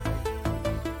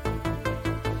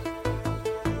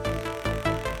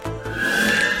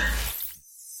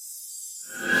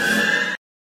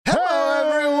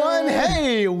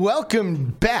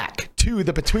Welcome back to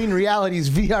the Between Realities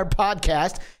VR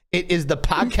podcast. It is the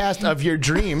podcast of your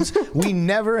dreams. We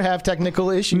never have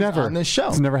technical issues on this show.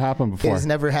 It's never happened before. It's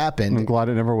never happened. I'm glad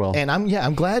it never will. And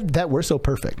I'm glad that we're so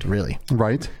perfect, really.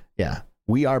 Right? Yeah,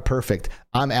 we are perfect.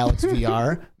 I'm Alex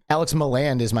VR. Alex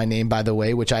Milland is my name, by the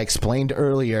way, which I explained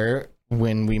earlier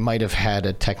when we might have had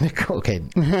a technical... Okay,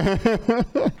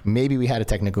 maybe we had a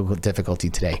technical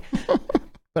difficulty today.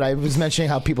 But I was mentioning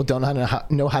how people don't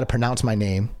know how to pronounce my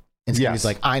name. And so he's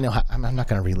like, I know how. I'm not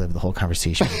going to relive the whole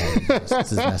conversation.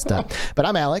 This is messed up. But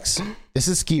I'm Alex. This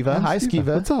is Skiva. Hi,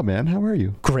 Skiva. What's up, man? How are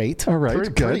you? Great. All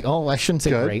right. Good. Oh, I shouldn't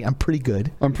say great. I'm pretty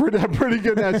good. I'm pretty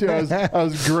good at you. I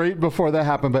was great before that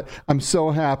happened, but I'm so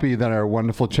happy that our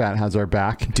wonderful chat has our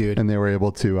back, dude. And they were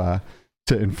able to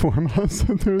inform us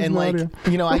that there was and like, audio.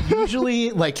 I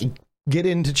usually get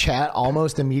into chat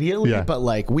almost immediately, but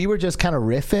we were just kind of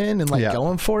riffing and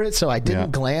going for it, so I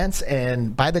didn't glance,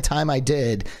 and by the time I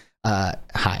did,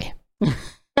 hi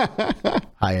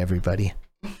everybody,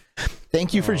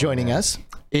 thank you for joining us.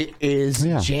 It is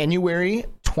January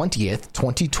 20th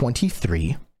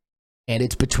 2023, and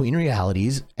it's Between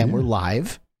Realities, and we're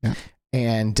live,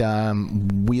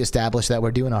 and we established that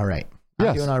we're doing all right.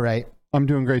 I'm doing all right. I'm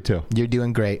doing great too. You're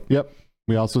doing great. Yep.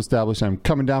 We also established I'm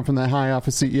coming down from that high off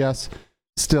of CES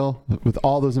still with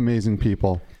all those amazing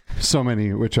people, so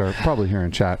many which are probably here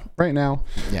in chat right now.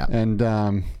 Yeah. And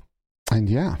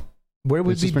yeah. Where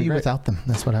would we be without them?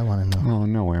 That's what I want to know. Oh,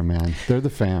 nowhere, man. They're the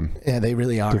fam. Yeah, they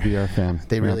really are. The VR fam.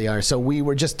 They really are. So we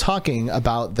were just talking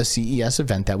about the CES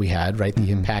event that we had, right?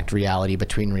 The Impact Reality,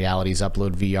 Between Realities,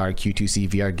 Upload VR, Q2C,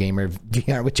 VR Gamer,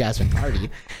 VR with Jasmine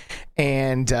Party.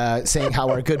 And saying how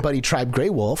our good buddy Tribe Grey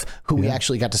Wolf, who we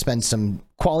actually got to spend some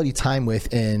quality time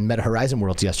with in Meta Horizon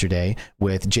Worlds yesterday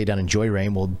with Jay Dunn and Joy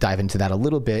Rain. We'll dive into that a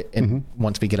little bit and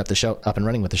once we get up and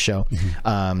running with the show.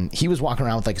 He was walking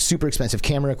around with super expensive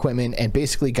camera equipment and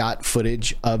basically got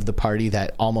footage of the party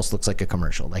that almost looks like a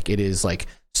commercial. It is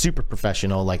super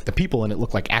professional. The people in it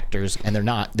look like actors, and they're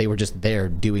not. They were just there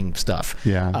doing stuff.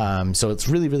 Yeah. So it's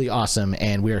really, really awesome,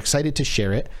 and we're excited to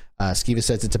share it. Skiva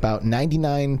says it's about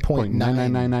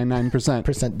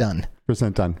 99.9999% done.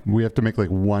 Done. We have to make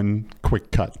one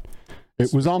quick cut.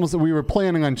 It was almost, we were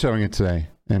planning on showing it today,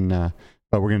 and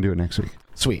but we're gonna do it next week.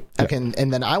 Sweet. Yeah. Okay,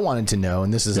 and then I wanted to know,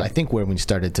 and this is I think where we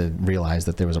started to realize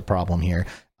that there was a problem here.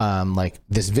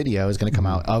 This video is going to come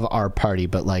out of our party,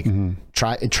 but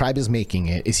Tribe is making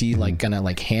it. Is he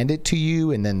gonna hand it to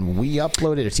you and then we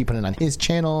upload it, or is he putting it on his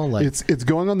channel? It's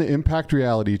going on the Impact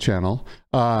Reality channel,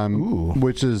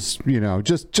 which is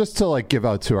just to give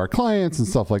out to our clients and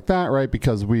stuff like that, right?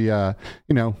 Because we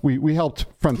helped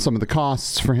front some of the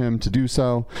costs for him to do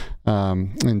so,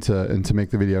 and to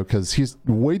make the video, because he's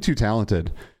way too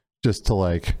talented just to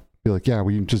be yeah,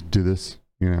 we can just do this,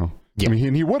 I mean,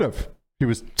 and he would have. He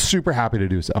was super happy to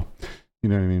do so. You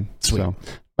know what I mean? Sweet. So,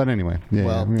 but anyway,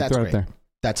 that's throw great. It there.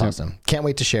 That's awesome. Can't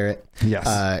wait to share it.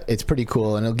 Yes. It's pretty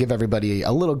cool, and it'll give everybody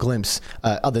a little glimpse,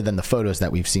 other than the photos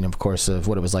that we've seen, of course, of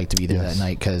what it was like to be there that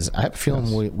night, because I have a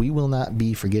feeling we will not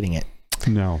be forgetting it.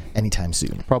 No. Anytime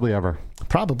soon. Probably ever.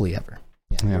 Yeah,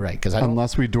 you're right.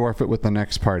 Unless we dwarf it with the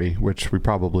next party, which we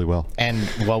probably will. And,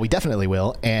 we definitely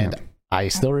will. And I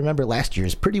still remember last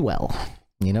year's pretty well.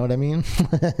 You know what I mean?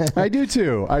 I do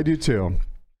too.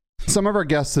 Some of our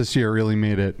guests this year really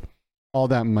made it all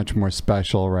that much more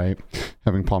special, right?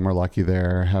 Having Palmer Luckey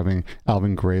there, having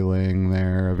Alvin Grayling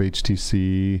there of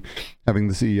HTC, having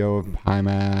the CEO of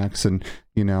IMAX, and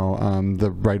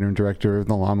the writer and director of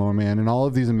The Lawnmower Man, and all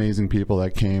of these amazing people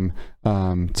that came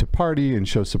to party and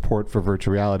show support for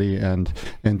virtual reality and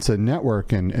to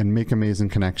network and make amazing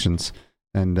connections.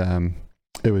 And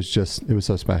it was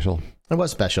so special. It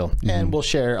was special, and we'll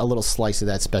share a little slice of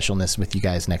that specialness with you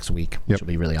guys next week, which will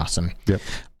be really awesome. Yep.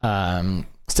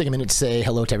 Let's take a minute to say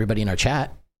hello to everybody in our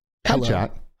chat. Hello.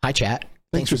 Hi, chat.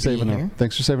 Thanks for saving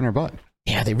our butt.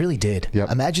 Yeah, they really did.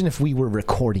 Yep. Imagine if we were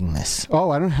recording this. Oh,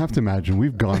 I don't have to imagine.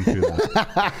 We've gone through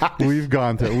that. We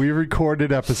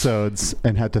recorded episodes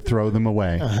and had to throw them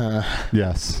away.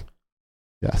 Yes.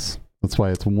 That's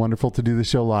why it's wonderful to do the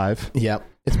show live. Yep.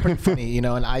 It's pretty funny,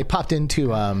 and I popped into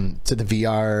to the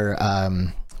VR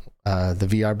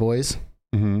boys,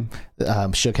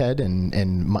 Shookhead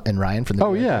and Ryan from the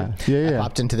VR I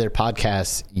popped into their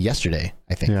podcast yesterday,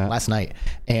 I think, last night,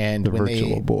 and the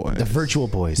Virtual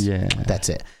Boys, that's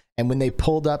it. And when they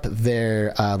pulled up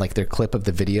their their clip of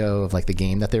the video of the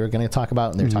game that they were going to talk about,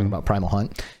 and they were talking about Primal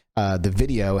Hunt, the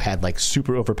video had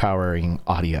super overpowering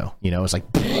audio. It was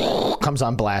comes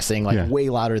on blasting way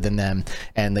louder than them,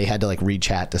 and they had to read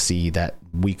chat to see that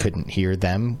we couldn't hear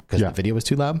them because the video was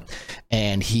too loud.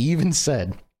 And he even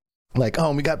said Like,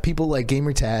 oh, we got people like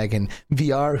Gamertag and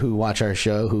VR who watch our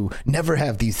show who never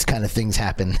have these kind of things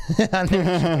happen on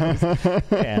their shows.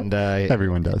 And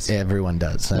everyone does. Everyone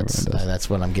does. That's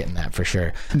what I'm getting at for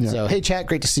sure. Yeah. So, hey, chat,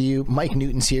 great to see you. Mike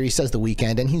Newton's here. He says the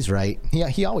weekend, and he's right. Yeah,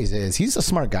 he always is. He's a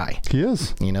smart guy. He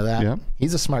is. You know that? Yeah.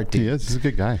 He's a smart dude. He is. He's a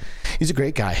good guy. He's a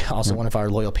great guy. Also, one of our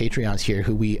loyal Patreons here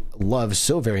who we love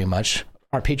so very much.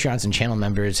 Our Patreons and channel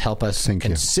members help us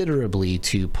considerably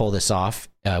to pull this off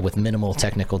with minimal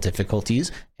technical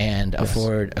difficulties and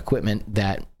afford equipment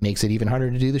that makes it even harder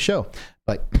to do the show,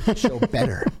 but show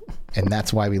better. And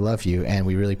that's why we love you, and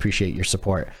we really appreciate your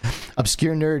support.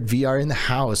 Obscure Nerd VR in the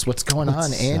house. What's going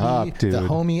on, Andy? Dude? The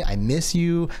homie, I miss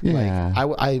you. Yeah.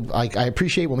 Like, I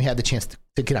appreciate when we had the chance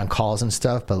to get on calls and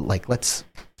stuff, but like, let's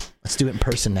do it in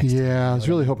person next time. Yeah, I was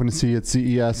really hoping to see you at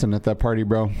CES and at that party,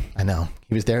 bro. I know.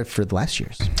 He was there for the last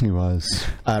years. He was.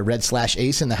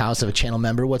 Red/Ace in the house of a channel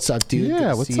member. What's up, dude?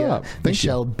 Yeah, what's up?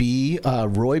 Michelle B.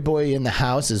 Roy Boy in the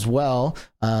house as well.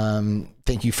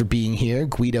 Thank you for being here.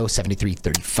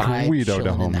 Guido7335.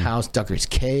 Guido in the house. Duckers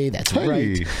K. That's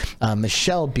right.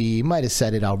 Michelle B. Might have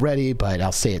said it already, but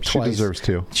I'll say it twice. She deserves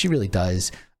to. She really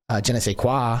does. Jenna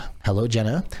Sequa. Hello,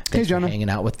 Jenna. Thanks for hanging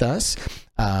out with us.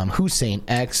 Hussein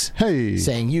X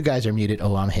saying you guys are muted.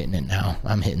 Oh, I'm hitting it now.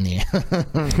 I'm hitting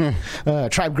the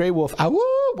Tribe Grey Wolf.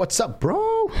 What's up,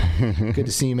 bro? Good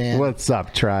to see you, man. What's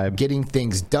up, Tribe? Getting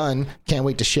things done. Can't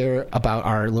wait to share about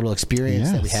our little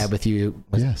experience that we had with you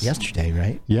yesterday,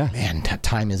 right? Yeah. Man,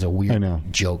 time is a weird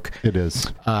joke. It is.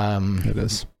 It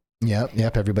is.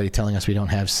 Yep. Everybody telling us we don't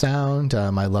have sound.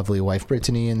 My lovely wife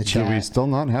Brittany in the chat. Do we still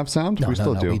not have sound? No, we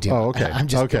still do. We do. Oh, okay. I'm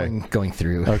just going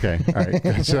through. Okay. All right.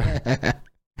 Gotcha.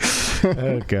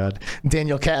 Oh God,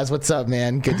 Daniel Kaz, what's up,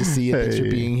 man? Good to see you. Thanks for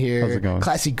being here. How's it going?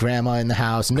 Classy grandma in the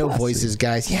house. No voices,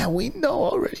 guys. Yeah, we know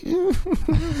already.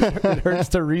 It hurts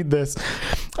to read this.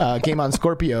 Game on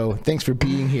Scorpio. Thanks for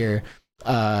being here.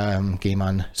 Game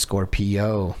on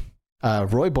Scorpio.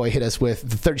 Roy Boy hit us with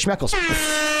the 30 schmeckles.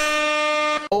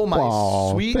 Oh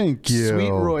my sweet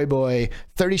Roy Boy.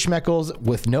 30 schmeckles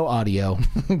with no audio.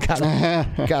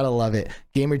 gotta love it.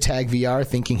 Gamertag VR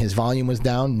thinking his volume was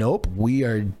down. Nope. We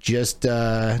are just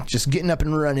getting up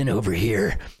and running over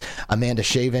here. Amanda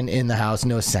Shaven in the house.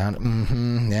 No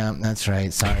sound. Yeah, that's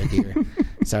right.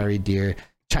 Sorry, dear.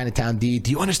 Chinatown D.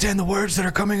 Do you understand the words that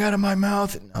are coming out of my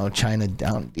mouth? No,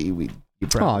 Chinatown D. You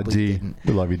probably didn't.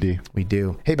 We love you, D. We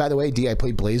do. Hey, by the way, D, I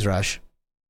played Blaze Rush.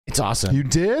 It's awesome. You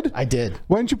did? I did.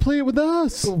 Why didn't you play it with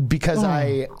us? Because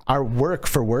my work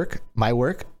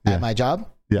at my job,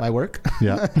 my work.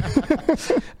 Yeah.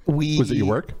 Was it your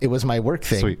work? It was my work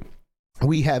thing. Sweet.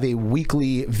 We have a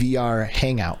weekly VR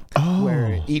hangout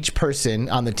where each person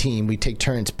on the team, we take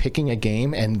turns picking a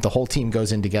game and the whole team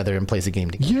goes in together and plays a game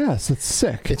together. Yes, that's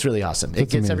sick. It's really awesome. It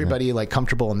gets everybody like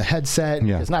comfortable in the headset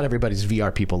because not everybody's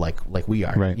VR people like we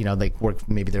are. Right. You know, they work,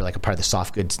 maybe they're like a part of the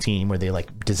soft goods team where they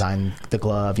like design the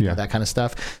glove, you know, that kind of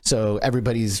stuff. So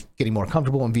everybody's getting more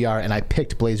comfortable in VR, and I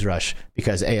picked Blaze Rush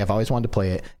because A, I've always wanted to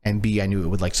play it, and B, I knew it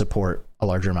would like support a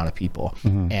larger amount of people.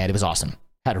 And it was awesome.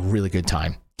 Had a really good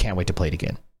time. Can't wait to play it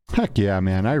again. Heck yeah,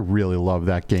 man. I really love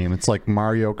that game. It's like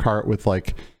Mario Kart with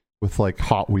like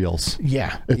Hot Wheels.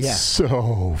 Yeah. It's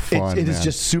so fun. It is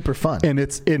just super fun. And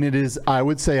it is, I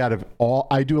would say, out of all,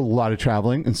 I do a lot of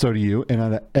traveling, and so do you. And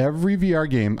out of every VR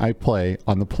game I play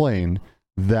on the plane,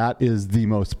 that is the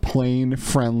most plane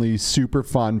friendly, super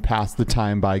fun, pass the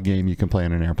time by game you can play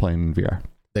on an airplane in VR.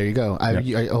 There you go.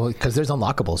 Because there's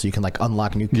unlockables, so you can like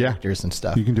unlock new characters and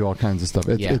stuff. You can do all kinds of stuff.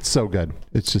 It's so good.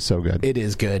 It's just so good. It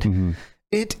is good.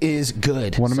 It is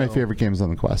good. One of my favorite games on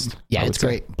the Quest. Yeah, it's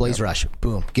great. Blaze Rush.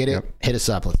 Boom. Get it. Hit us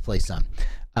up. Let's play some.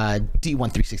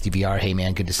 D1360 VR. Hey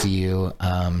man, good to see you.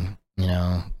 You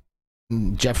know,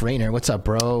 Jeff Rayner. What's up,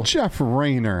 bro? Jeff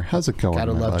Rayner. How's it going?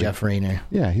 Gotta love Jeff Rayner.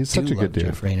 Yeah, he's such a good dude.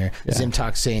 Jeff Rayner. Yeah.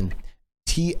 Zimtalk saying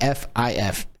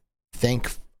TFIF.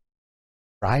 Thank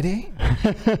Friday?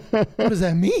 What does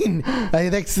that mean?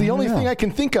 That's the only thing I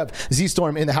can think of.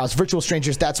 Z-Storm in the house. Virtual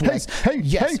Strangers. That's Wes.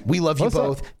 Yes, we love you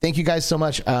both. Thank you guys so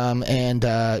much.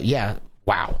 Yeah,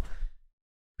 wow.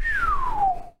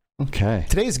 Okay.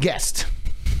 Today's guest.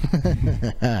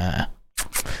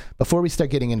 Before we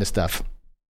start getting into stuff,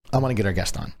 I want to get our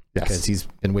guest on. Yes. Because he's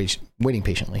been waiting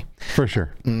patiently. For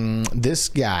sure. This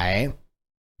guy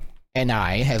and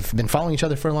I have been following each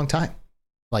other for a long time.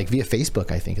 Like via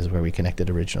Facebook, I think is where we connected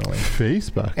originally.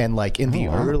 Facebook? And like in the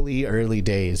early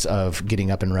days of getting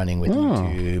up and running with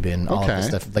YouTube and all of this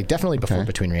stuff, like definitely before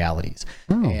Between Realities.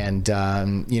 And,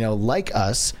 you know, like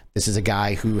us, This is a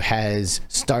guy who has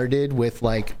started with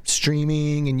like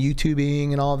streaming and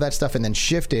YouTubing and all of that stuff, and then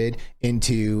shifted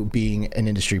into being an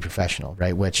industry professional,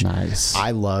 right? Which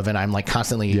I love, and I'm like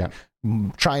constantly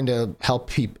trying to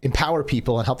help empower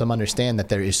people and help them understand that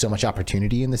there is so much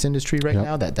opportunity in this industry right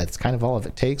now that that's kind of all of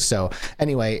it takes. So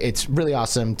anyway, it's really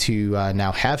awesome to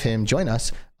now have him join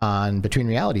us on Between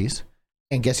Realities.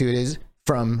 And guess who it is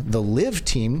from the Live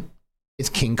team? It's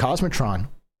King Cosmotron.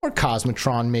 Or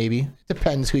Cosmotron, maybe. It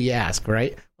depends who you ask,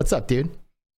 right? What's up, dude?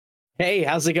 Hey,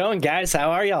 how's it going, guys? How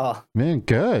are y'all? Man,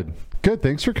 good. Good.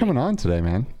 Thanks for coming on today,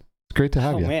 man. It's great to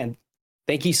have you. Oh, man.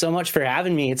 Thank you so much for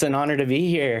having me. It's an honor to be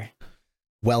here.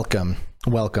 Welcome.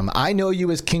 Welcome. I know you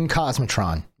as King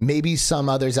Cosmotron. Maybe some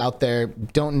others out there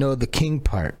don't know the king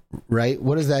part, right?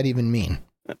 What does that even mean?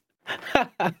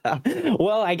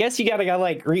 Well, I guess you gotta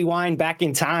like rewind back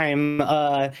in time.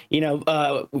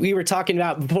 We were talking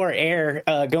about before air,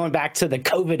 going back to the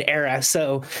COVID era.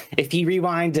 So if you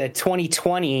rewind to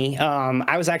 2020,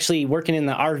 I was actually working in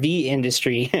the RV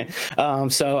industry.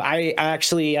 So I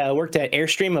actually worked at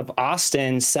Airstream of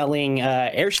Austin selling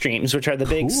Airstreams, which are the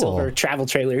big silver travel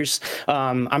trailers.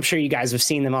 I'm sure you guys have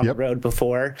seen them on the road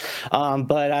before.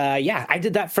 I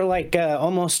did that for like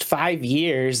almost 5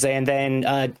 years. And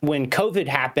then when COVID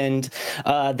happened,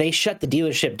 they shut the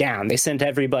dealership down. They sent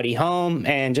everybody home,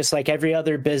 and just like every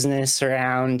other business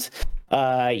around,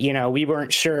 we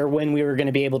weren't sure when we were going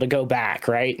to be able to go back,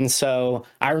 right? And so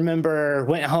I remember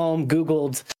went home,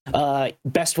 Googled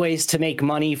best ways to make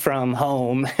money from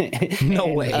home. No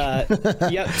way.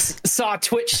 Saw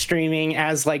Twitch streaming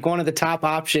as like one of the top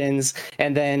options,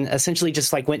 and then essentially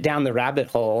just like went down the rabbit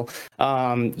hole.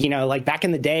 Like back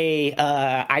in the day,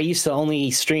 I used to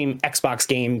only stream Xbox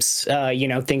games,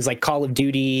 things like Call of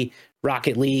Duty,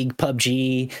 Rocket League,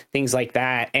 PUBG, things like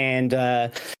that. And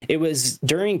it was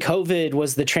during COVID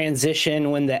was the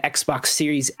transition when the Xbox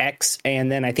Series X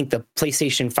and then I think the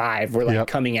PlayStation 5 were like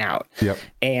coming out.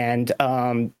 And,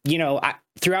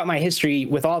 throughout my history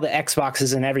with all the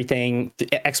Xboxes and everything,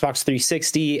 Xbox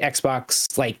 360,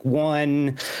 Xbox like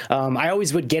One, I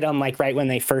always would get them like right when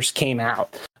they first came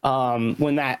out.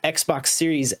 When that Xbox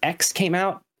Series X came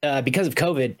out, because of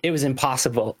COVID, it was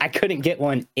impossible. I couldn't get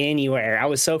one anywhere. I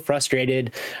was so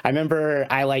frustrated. I remember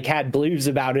I like had blues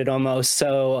about it almost.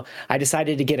 So I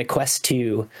decided to get a Quest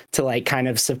 2 to like kind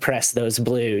of suppress those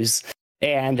blues.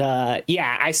 And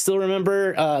I still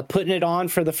remember putting it on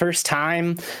for the first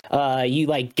time. You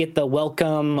like get the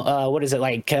welcome. What is it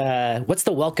like? What's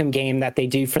the welcome game that they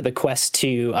do for the Quest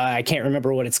 2? I can't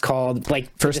remember what it's called. Like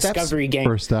First Discovery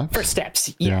Steps? game. First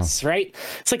Steps. Yes, right.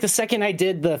 It's like the second I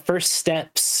did the First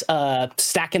Steps,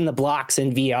 stacking the blocks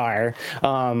in VR,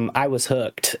 I was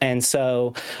hooked. And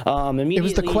so immediately it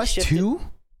was the Quest 2?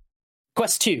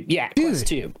 Quest 2, yeah. Dude, Quest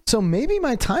 2. So maybe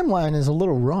my timeline is a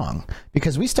little wrong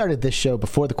because we started this show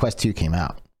before the Quest 2 came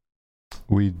out.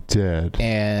 We did.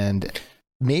 And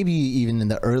maybe even in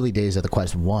the early days of the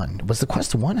Quest 1. Was the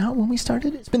Quest 1 out when we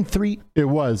started? It's been 3. It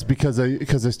was because I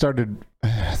started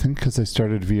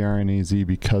VR and AZ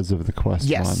because of the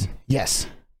Quest 1. Yes.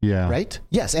 Yeah. Right?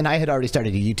 Yes. And I had already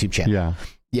started a YouTube channel. Yeah.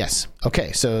 Yes.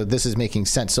 Okay. So this is making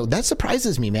sense. So that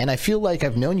surprises me, man. I feel like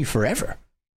I've known you forever.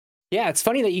 Yeah, it's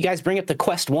funny that you guys bring up the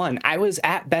Quest 1. I was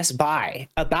at Best Buy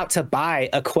about to buy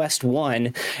a Quest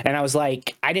 1, and I was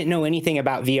like, I didn't know anything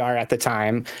about VR at the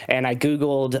time, and I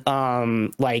Googled,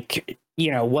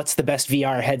 what's the best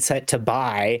VR headset to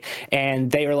buy?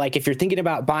 And they were like, if you're thinking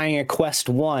about buying a Quest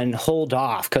 1, hold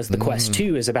off because the Quest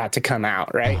 2 is about to come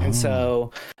out, right? And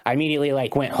so I immediately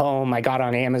went home, I got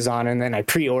on Amazon, and then I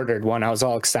pre-ordered one. I was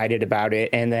all excited about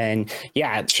it. And then,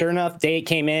 sure enough, day it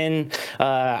came in,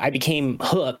 I became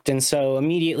hooked. And so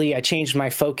immediately I changed my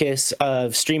focus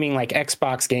of streaming like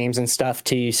Xbox games and stuff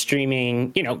to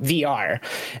streaming, VR.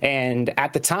 And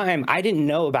at the time, I didn't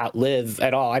know about Live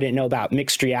at all. I didn't know about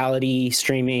mixed reality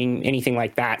streaming, anything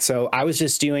like that. So I was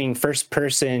just doing first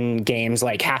person games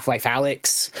like Half-Life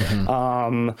Alyx,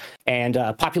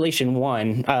 and Population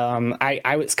 1.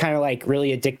 I was kind of like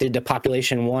really addicted to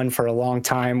Population 1 for a long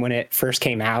time when it first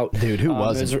came out. Dude, who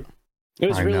wasn't? It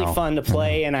was really fun to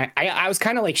play, and I was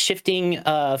kind of like shifting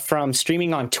from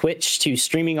streaming on Twitch to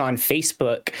streaming on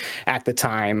Facebook at the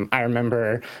time. I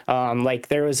remember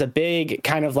there was a big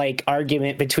kind of like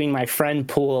argument between my friend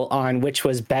pool on which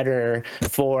was better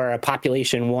for a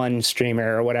Population 1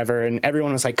 streamer or whatever, and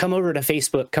everyone was like, come over to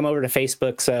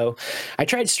Facebook. So I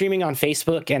tried streaming on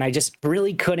Facebook, and I just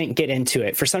really couldn't get into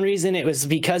it. For some reason, it was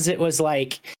because it was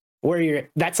like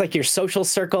that's like your social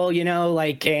circle,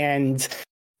 and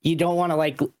you don't want to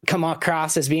like come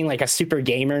across as being like a super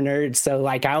gamer nerd. So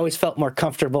like I always felt more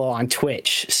comfortable on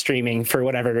Twitch streaming for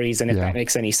whatever reason, if that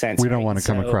makes any sense. We don't want to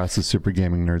come across as super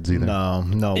gaming nerds either.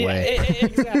 No way.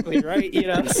 Exactly, right? You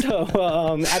know, so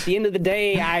at the end of the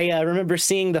day, I remember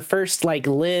seeing the first like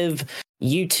live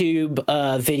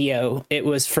YouTube video. It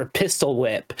was for Pistol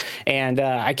Whip, and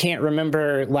I can't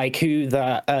remember like who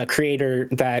the creator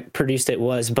that produced it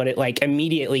was, but it like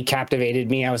immediately captivated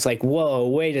me. I was like, whoa,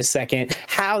 wait a second,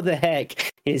 how the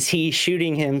heck is he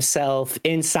shooting himself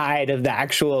inside of the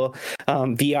actual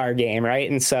VR game, right?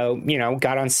 And so, you know,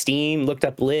 got on Steam, looked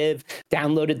up Live,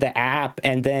 downloaded the app,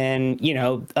 and then, you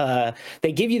know,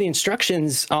 they give you the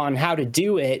instructions on how to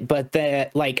do it, but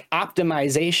the like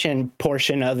optimization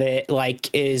portion of it like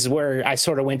is where I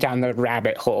sort of went down the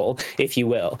rabbit hole, if you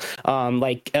will.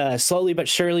 Slowly but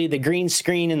surely the green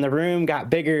screen in the room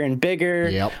got bigger and bigger.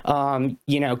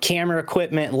 You know, camera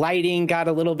equipment, lighting got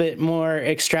a little bit more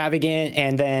extravagant,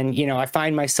 and then, you know, I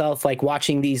find myself like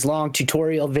watching these long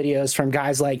tutorial videos from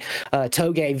guys like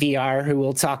Toge VR, who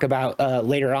we'll talk about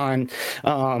later on.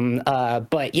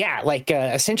 But yeah, like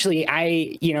essentially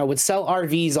I, you know, would sell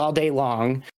RVs all day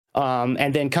long.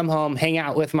 And then come home, hang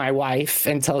out with my wife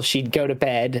until she'd go to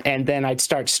bed. And then I'd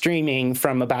start streaming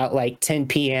from about like 10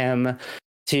 p.m.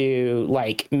 to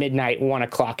like midnight, 1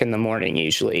 o'clock in the morning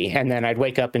usually. And then I'd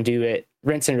wake up and do it,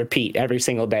 rinse and repeat every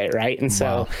single day, right? And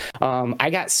so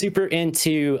I got super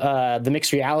into the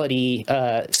mixed reality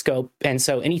scope. And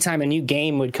so anytime a new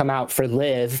game would come out for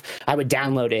Live, I would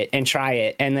download it and try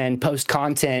it and then post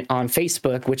content on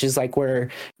Facebook, which is like where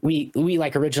we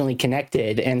like originally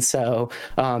connected. And so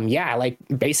yeah, like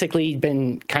basically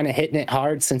been kind of hitting it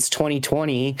hard since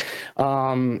 2020.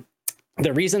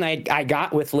 The reason I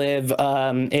got with Live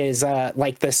is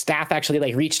like the staff actually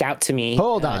like reached out to me.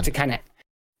 Hold on. To kind of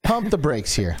pump the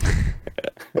brakes here.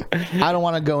 I don't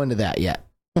want to go into that yet.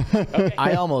 Okay.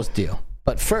 I almost do.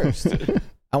 But first,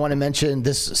 I want to mention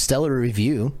this stellar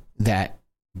review that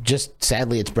just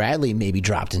sadly it's Bradley maybe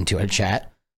dropped into our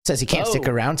chat. Says he can't stick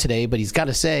around today, but he's got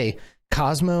to say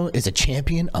Cosmo is a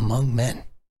champion among men.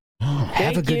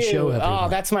 Have a good show, everyone. Oh,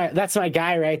 that's my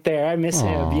guy right there. I miss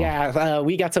him. Yeah,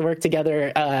 we got to work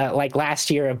together like last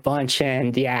year a bunch,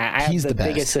 and yeah, I have the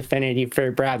biggest affinity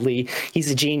for Bradley. He's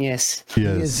a genius. He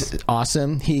is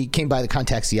awesome. He came by the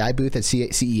Contact CI booth at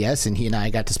CES, and he and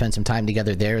I got to spend some time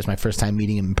together there. It was my first time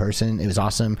meeting him in person. It was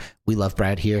awesome. We love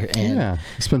Brad here, and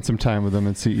spent some time with him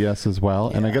at CES as well.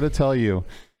 And I got to tell you,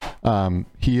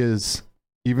 he is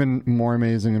even more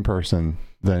amazing in person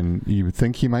than you would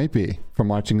think he might be from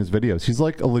watching his videos. He's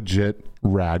like a legit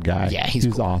rad guy. Yeah, he's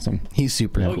cool. Awesome. He's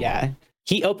super cool. Yeah.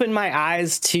 He opened my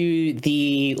eyes to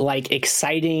the like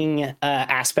exciting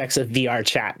aspects of VR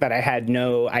chat that I had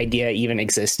no idea even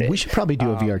existed. We should probably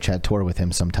do a VR chat tour with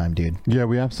him sometime, dude. Yeah,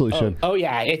 we absolutely should. Oh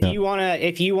yeah, if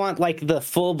you want like the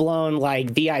full blown like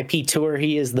VIP tour,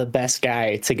 he is the best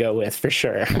guy to go with for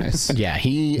sure. Nice.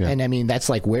 And I mean that's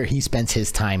like where he spends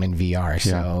his time in VR.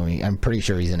 So I'm pretty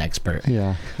sure he's an expert.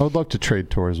 Yeah, I would love to trade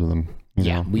tours with him. You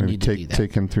know, we need to do that.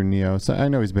 Take him through Neos. I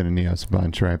know he's been in Neos a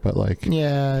bunch, right? But like, he's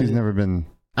never been.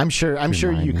 I'm sure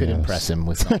you could impress him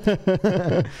with something.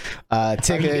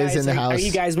 Tika is in the house. Are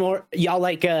you guys y'all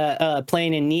like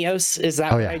playing in Neos? Is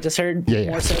that what I just heard?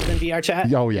 Yeah. More so than VR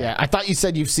chat? Oh yeah. I thought you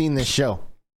said you've seen this show.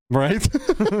 Right?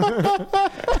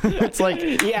 It's like,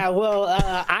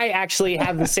 I actually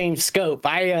have the same scope.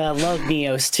 I love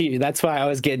Neos too. That's why I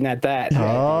was getting at that.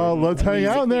 Oh, let's hang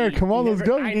out in there. Come on, let's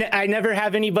go. I never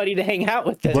have anybody to hang out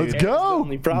with. Let's go.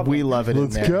 We love it.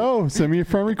 Let's go. Send me a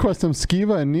friend request. I'm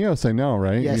Skiva and Neos. I know,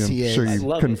 right? Yes, he is. Sure, you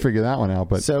couldn't figure that one out,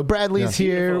 but so Bradley's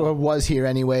here, or was here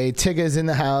anyway. Tiga's in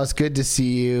the house. Good to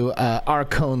see you.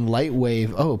 Arcone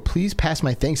Lightwave. Oh, please pass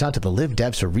my thanks on to the Live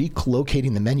devs for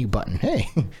relocating the menu button. Hey.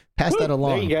 Pass that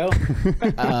along. There you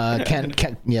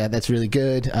go. Yeah, that's really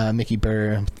good. Mickey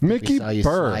Burr. Mickey saw you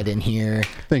Burr. Slide in here.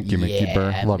 Thank you, Mickey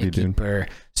Burr. Love Mickey you, dude. Burr.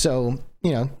 So,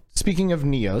 speaking of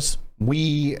Neos,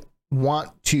 we want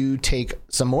to take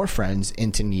some more friends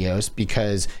into Neos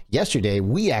because yesterday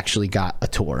we actually got a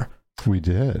tour. We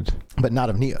did. But not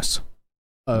of Neos.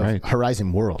 Of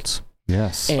Horizon Worlds.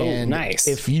 Yes. And nice.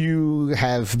 If you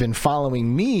have been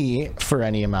following me for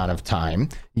any amount of time,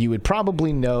 you would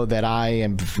probably know that I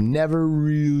have never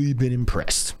really been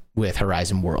impressed with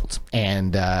Horizon Worlds.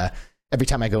 And every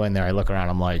time I go in there, I look around,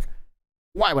 I'm like,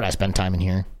 why would I spend time in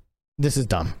here? This is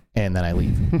dumb. And then I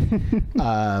leave.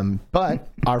 But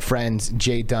our friends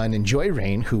Jay Dunn and Joy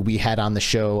Rain, who we had on the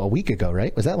show a week ago,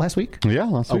 right? Was that last week? Yeah,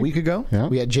 last week. A week ago? Yeah.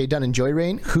 We had Jay Dunn and Joy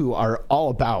Rain, who are all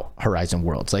about Horizon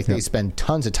Worlds. Like, they spend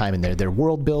tons of time in there. They're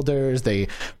world builders. They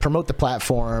promote the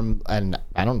platform, and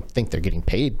I don't think they're getting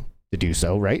paid to do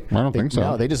so, right? I don't think so.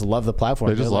 No, they just love the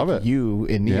platform. They just love it. You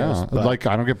in Yeah, Neos. like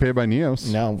I don't get paid by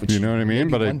Neos. No, you know what I mean?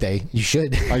 But one day you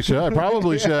should. I should. I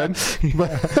probably should.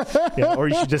 But Yeah, or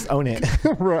you should just own it.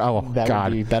 oh That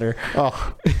God, would be better.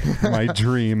 oh, my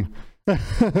dream.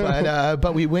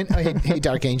 But we went. Hey,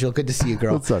 Dark Angel, good to see you,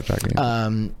 girl. What's up, Dark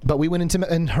Angel? But we went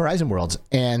in Horizon Worlds,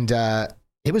 and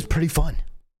it was pretty fun.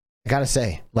 I gotta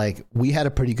say, like, we had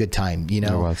a pretty good time. You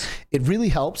know, It was. it really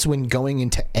helps when going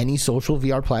into any social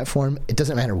VR platform. It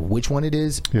doesn't matter which one it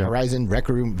is, Yeah. Horizon, Rec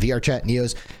Room, VR Chat,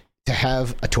 Neos, to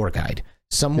have a tour guide.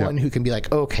 Someone who can be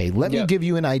like, okay, let me give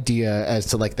you an idea as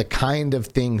to like the kind of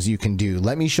things you can do.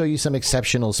 Let me show you some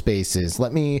exceptional spaces.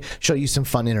 Let me show you some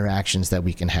fun interactions that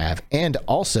we can have. And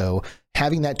also,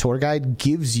 having that tour guide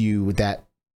gives you that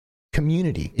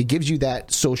community. It gives you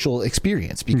that social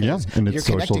experience because and it's you're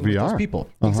social connecting with those VR. people.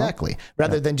 Exactly.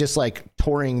 Rather than just like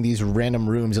touring these random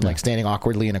rooms and like standing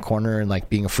awkwardly in a corner and like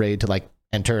being afraid to like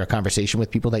enter a conversation with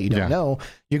people that you don't know.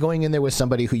 You're going in there with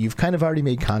somebody who you've kind of already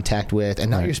made contact with, and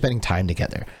now you're spending time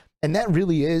together. And that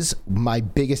really is my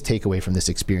biggest takeaway from this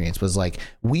experience was like,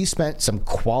 we spent some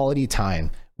quality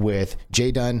time with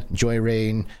Jay Dunn, Joy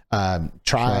Rain,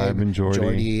 Tribe and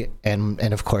Jordy, and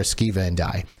of course Skiva and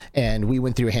Die. And we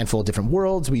went through a handful of different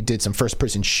worlds. We did some first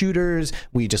person shooters.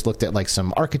 We just looked at like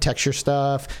some architecture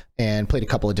stuff and played a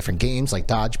couple of different games like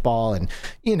Dodgeball. And,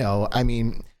 you know, I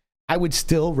mean, I would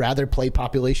still rather play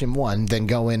Population 1 than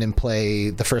go in and play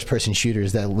the first person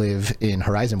shooters that live in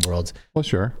Horizon Worlds. Well,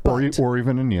 sure. But- or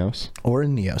even in Neos. Or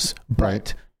in Neos.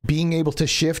 But being able to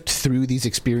shift through these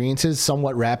experiences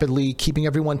somewhat rapidly, keeping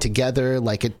everyone together,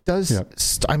 like it does,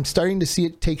 I'm starting to see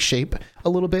it take shape a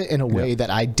little bit in a way that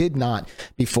I did not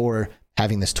before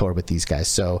having this tour with these guys.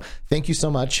 So thank you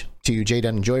so much to Jay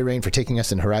Dunn and Joy Rain for taking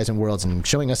us in Horizon Worlds and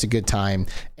showing us a good time.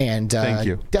 And Thank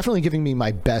you. Definitely giving me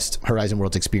my best Horizon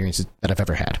Worlds experience that I've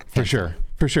ever had. For sure.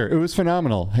 For sure. It was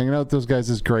phenomenal. Hanging out with those guys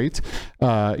is great.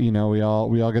 You know, we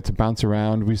all get to bounce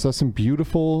around. We saw some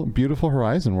beautiful, beautiful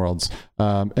Horizon Worlds.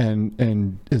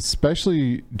 And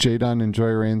especially Jay Dunn and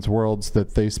Joy Rain's worlds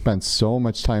that they spent so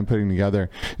much time putting together.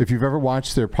 If you've ever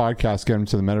watched their podcast, Get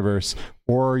Into the Metaverse,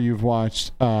 or you've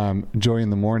watched Joy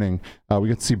in the Morning, we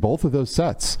get to see both of those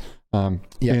sets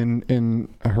in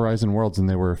Horizon Worlds, and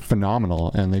they were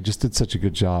phenomenal, and they just did such a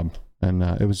good job. And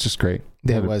it was just great.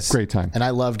 It was a great time. And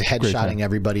I loved headshotting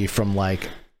everybody from like,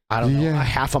 I don't know, a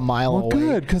half a mile away.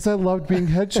 Good, because I loved being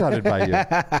headshotted by you.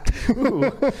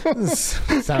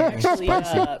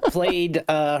 Actually, played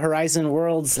Horizon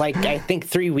Worlds like I think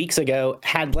 3 weeks ago.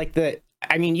 Had like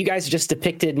you guys just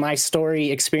depicted my story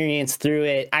experience through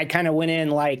it. I kind of went in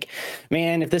like,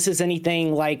 man, if this is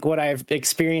anything like what I've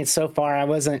experienced so far, I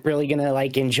wasn't really going to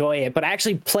like enjoy it. But I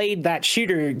actually played that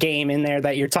shooter game in there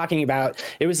that you're talking about.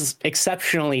 It was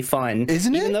exceptionally fun.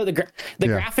 Isn't it? Even though the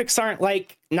graphics aren't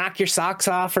like knock your socks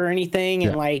off or anything.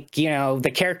 And like, you know,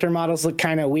 the character models look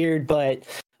kind of weird, but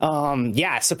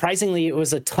surprisingly it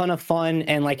was a ton of fun,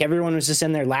 and like everyone was just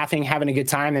in there laughing, having a good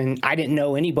time, and I didn't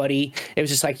know anybody. It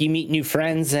was just like you meet new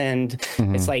friends, and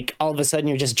it's like all of a sudden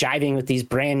you're just jiving with these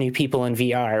brand new people in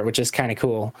VR, which is kind of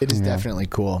cool. It is definitely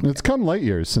cool. It's come light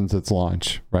years since its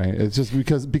launch, right? It's just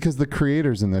because the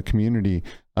creators in the community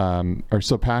are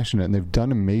so passionate, and they've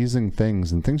done amazing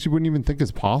things and things you wouldn't even think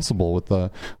is possible with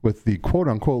the quote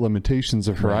unquote limitations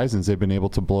of Horizons. They've been able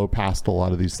to blow past a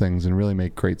lot of these things and really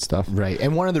make great stuff. Right.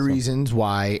 And one of the reasons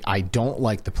why I don't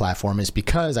like the platform is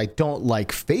because I don't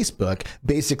like Facebook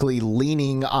basically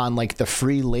leaning on like the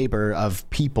free labor of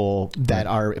people that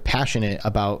are passionate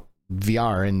about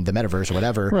VR and the metaverse or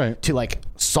whatever to like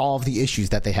solve the issues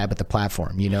that they have with the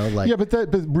platform, you know, like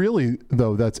but really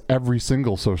though, that's every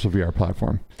single social VR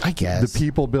platform. I guess the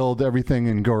people build everything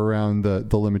and go around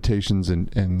the limitations in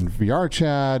VR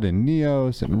Chat and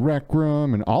Neos and Rec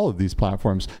Room and all of these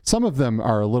platforms. Some of them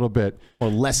are a little bit or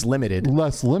less limited,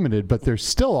 but they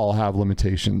still all have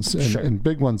limitations and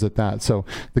big ones at that. So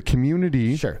the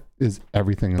community is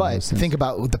everything. But think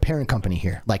about the parent company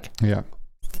here, like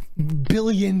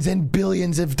billions and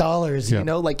billions of dollars, you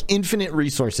know, like infinite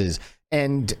resources.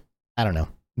 And I don't know,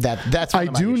 that's I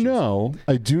do know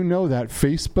that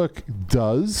Facebook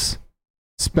does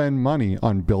spend money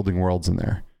on building worlds in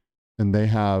there, and they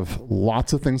have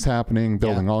lots of things happening,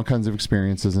 building all kinds of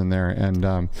experiences in there.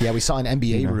 And we saw an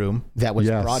NBA room that was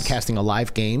broadcasting a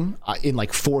live game in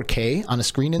like 4K on a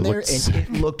screen in there, and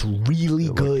it looked really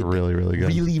good. Really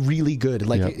good. Really good.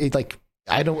 Like it like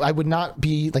I would not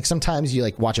be like, sometimes you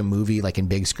like watch a movie like in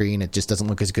big screen, it just doesn't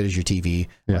look as good as your TV.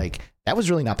 Like that was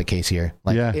really not the case here.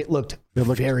 Like it looked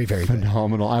very, very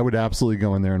phenomenal. Good. I would absolutely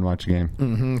go in there and watch a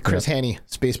game. Chris Haney,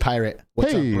 Space Pirate.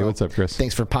 What's up, bro? What's up, Chris?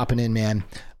 Thanks for popping in, man.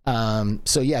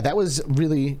 So yeah, that was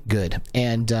really good.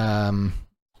 And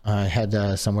I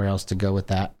had somewhere else to go with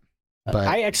that. But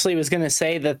I actually was going to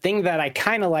say the thing that I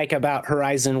kind of like about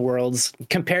Horizon Worlds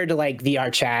compared to like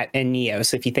VR Chat and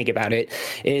Neos, if you think about it,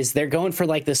 is they're going for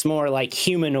like this more like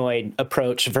humanoid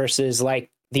approach versus like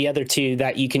the other two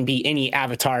that you can be any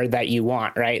avatar that you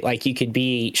want, right? Like you could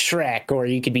be Shrek or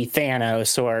you could be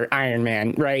Thanos or Iron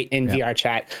Man, right? In VR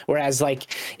Chat. Whereas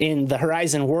like in the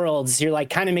Horizon Worlds, you're like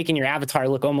kind of making your avatar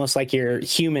look almost like your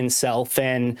human self.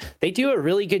 And they do a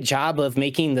really good job of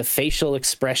making the facial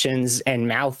expressions and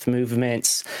mouth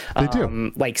movements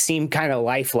like seem kind of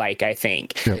lifelike, I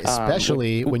think. Yeah.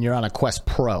 especially when you're on a Quest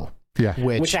Pro. Yeah.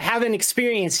 Which I haven't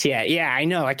experienced yet. Yeah, I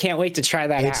know. I can't wait to try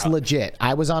that out. It's legit.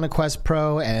 I was on a Quest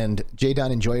Pro, and Jay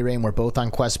Dunn and Joy Rain were both on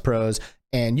Quest Pros,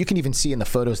 and you can even see in the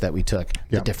photos that we took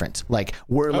the difference. Like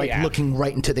we're looking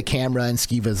right into the camera, and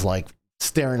Skiva's like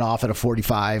staring off at a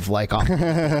 45, like off. You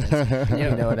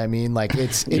know what I mean? Like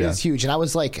it is huge. And I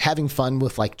was like having fun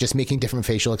with like just making different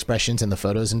facial expressions in the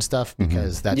photos and stuff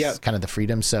because that's kind of the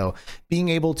freedom. So being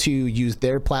able to use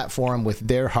their platform with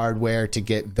their hardware to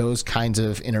get those kinds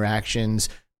of interactions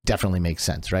definitely makes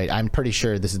sense, right? I'm pretty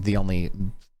sure this is the only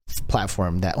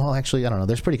platform that, well, actually, I don't know.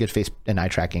 There's pretty good face and eye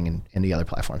tracking in the other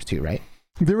platforms too, right?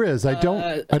 There is. I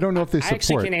don't know if they support. I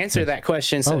actually can answer that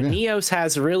question. So Neos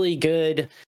has really good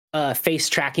face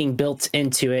tracking built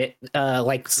into it.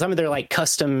 Like some of their like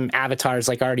custom avatars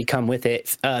like already come with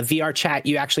it. VR Chat,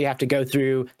 you actually have to go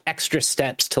through extra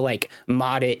steps to like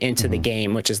mod it into the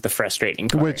game, which is the frustrating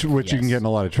part. Which you can get in a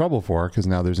lot of trouble for because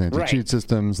now there's anti-cheat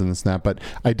systems and this and that. But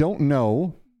I don't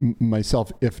know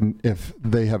myself if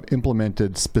they have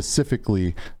implemented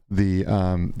specifically the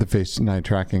face and eye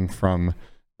tracking from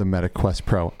the Meta Quest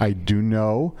Pro. I do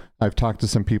know I've talked to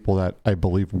some people that I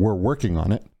believe were working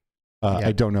on it.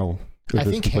 I don't know. I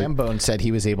think Hambone said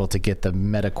he was able to get the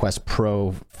Meta Quest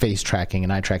Pro face tracking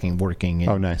and eye tracking working in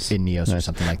Neos or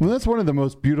something like that. Well, that's one of the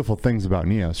most beautiful things about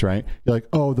Neos, right? You're like,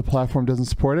 oh, the platform doesn't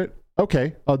support it?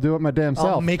 Okay, I'll do it my damn self.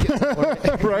 I'll make it support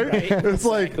it. Right? It's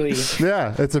exactly. like,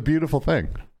 yeah, it's a beautiful thing.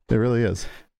 It really is.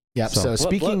 Yeah. So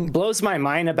speaking blows my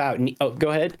mind about. Oh, go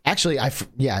ahead. Actually,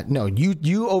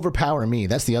 you overpower me.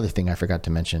 That's the other thing I forgot to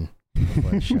mention.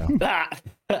 I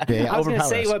was going to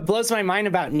say what blows my mind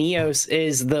about Neos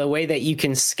is the way that you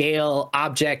can scale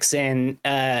objects and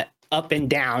up and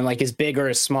down, like as big or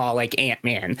as small, like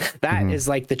Ant-Man. That is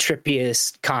like the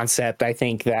trippiest concept I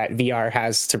think that VR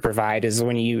has to provide. Is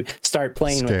when you start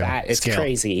playing with that, it's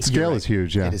crazy. Scale is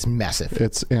huge. Yeah, it is massive.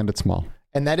 It's small.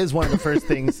 And that is one of the first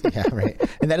things. Yeah, right.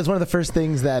 And that is one of the first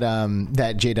things that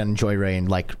that Jay Dunn and Joy Rain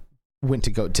like went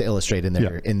to go to illustrate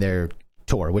in their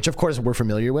tour, which of course we're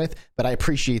familiar with, but I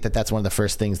appreciate that that's one of the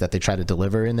first things that they try to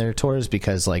deliver in their tours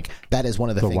because like that is one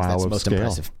of the things that's most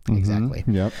impressive. Exactly.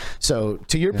 Yep. So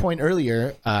to your point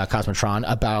earlier, Cosmotron,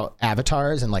 about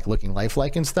avatars and like looking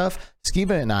lifelike and stuff,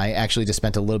 Skiva and I actually just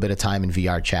spent a little bit of time in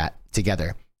VR Chat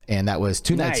together, and that was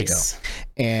 2 nights ago.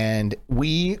 And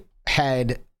we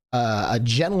had a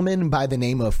gentleman by the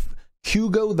name of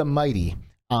Hugo the Mighty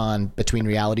on Between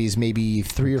Realities maybe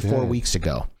 3 or 4 weeks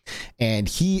ago. And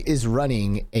he is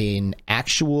running an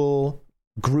actual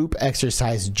group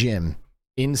exercise gym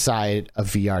inside of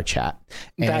VR Chat.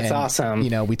 And, that's awesome.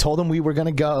 You know, we told him we were going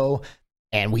to go,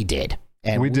 and we did.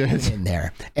 And we did in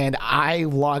there. And I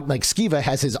logged, like, Skiva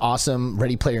has his awesome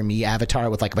Ready Player Me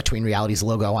avatar with like a Between Realities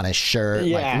logo on his shirt.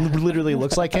 Yeah. Like literally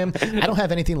looks like him. I don't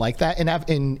have anything like that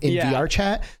in VR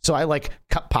Chat. So I like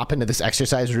pop into this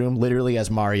exercise room literally as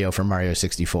Mario from Mario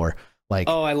 64. Like,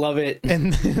 oh, I love it.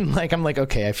 And like, I'm like,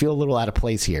 okay, I feel a little out of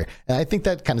place here. And I think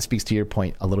that kind of speaks to your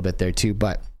point a little bit there too.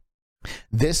 But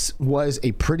this was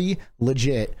a pretty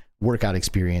legit workout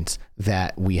experience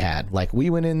that we had. Like, we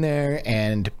went in there,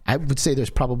 and I would say there's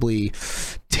probably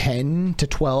 10 to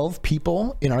 12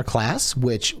 people in our class,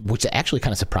 which actually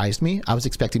kind of surprised me. I was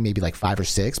expecting maybe like 5 or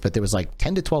 6, but there was like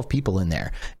 10 to 12 people in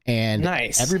there, and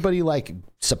everybody like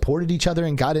supported each other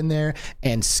and got in there.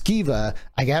 And Skiva,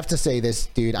 I have to say this,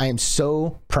 dude, I am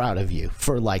so proud of you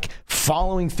for like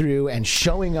following through and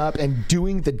showing up and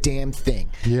doing the damn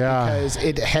thing. Yeah, because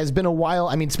it has been a while.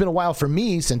 I mean, it's been a while for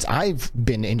me since I've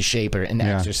been in shape and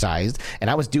exercised, and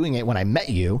I was doing it when I met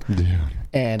you. Yeah.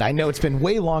 And I know it's been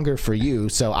way longer for you,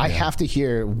 so I have to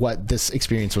hear what this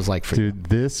experience was like for you. Dude,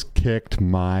 this kicked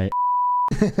my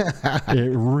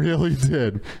it really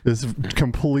did. This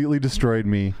completely destroyed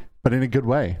me, but in a good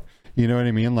way. You know what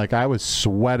I mean? Like I was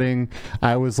sweating.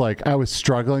 I was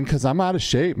struggling because I'm out of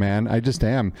shape, man. I just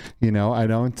am. You know, I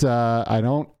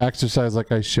don't exercise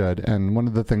like I should. And one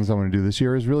of the things I want to do this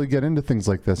year is really get into things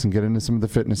like this and get into some of the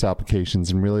fitness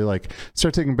applications and really like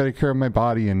start taking better care of my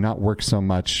body and not work so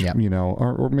much, you know,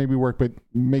 or maybe work, but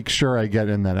make sure I get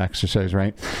in that exercise,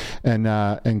 right? And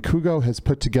Kugo has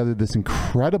put together this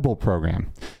incredible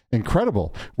program.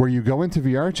 Incredible, where you go into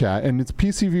VR chat, and it's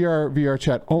PC VR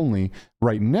chat only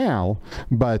right now,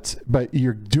 but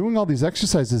you're doing all these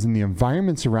exercises and the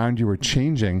environments around you are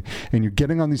changing, and you're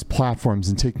getting on these platforms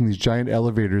and taking these giant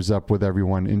elevators up with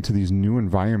everyone into these new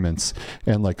environments,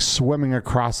 and like swimming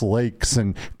across lakes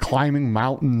and climbing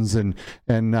mountains and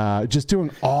just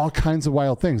doing all kinds of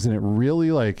wild things. And it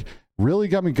really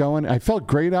got me going. I felt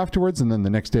great afterwards, and then the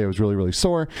next day I was really, really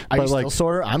sore. Are you still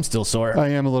sore? I'm still sore. I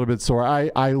am a little bit sore.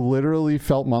 I literally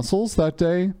felt muscles that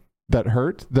day that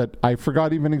hurt that I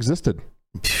forgot even existed.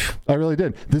 I really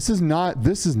did. This is not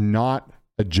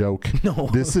a joke. No.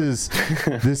 This is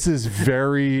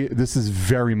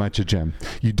very much a gym.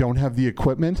 You don't have the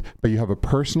equipment, but you have a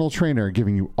personal trainer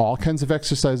giving you all kinds of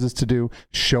exercises to do,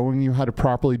 showing you how to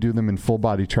properly do them in full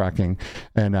body tracking.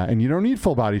 And you don't need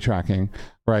full body tracking,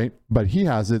 right? But he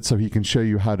has it so he can show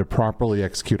you how to properly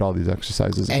execute all these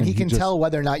exercises. And he can tell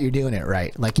whether or not you're doing it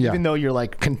right. Like, even though you're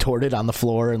like contorted on the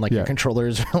floor and like your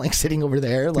controllers are like sitting over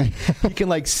there, like you can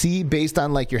like see based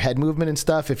on like your head movement and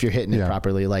stuff if you're hitting it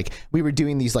properly. Like we were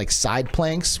doing these like side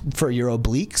planks for your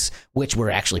obliques, which were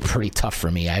actually pretty tough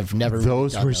for me. I've never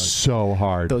those were so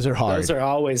hard. Those are hard. Those are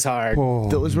always hard. Oh,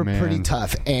 those were pretty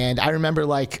tough. And I remember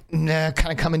like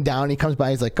kind of coming down. He comes by,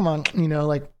 he's like, come on, you know,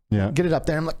 like get it up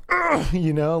there. I'm like, ugh,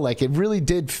 you know, like it really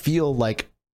did feel like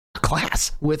a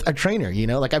class with a trainer, you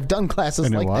know, like I've done classes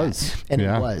and like it was. that. And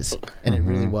it was. And it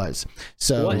really was.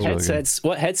 So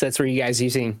what headsets were you guys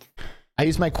using? I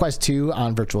used my Quest 2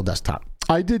 on virtual desktop.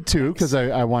 I did too, because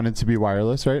I wanted to be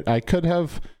wireless, right? I could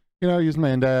have, you know, used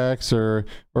my Index or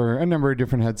a number of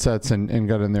different headsets and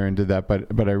got in there and did that.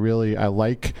 But I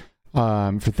like,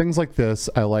 for things like this,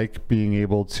 I like being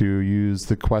able to use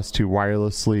the Quest 2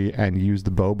 wirelessly and use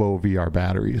the Bobo VR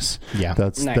batteries. Yeah.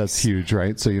 That's huge,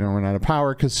 right? So you don't run out of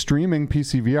power, because streaming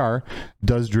PC VR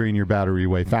does drain your battery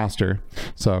way faster.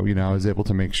 So, you know, I was able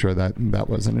to make sure that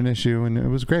wasn't an issue, and it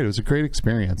was great. It was a great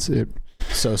experience.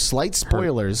 So slight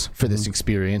spoilers for this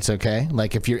experience, okay?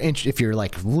 Like if you're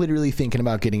like literally thinking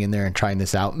about getting in there and trying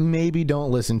this out, maybe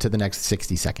don't listen to the next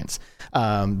 60 seconds.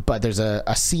 But there's a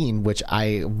scene which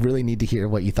I really need to hear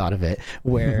what you thought of it,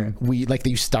 where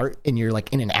you start and you're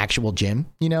like in an actual gym,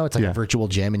 you know, it's like a virtual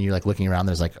gym, and you're like looking around,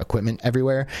 there's like equipment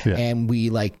everywhere, and we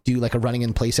like do like a running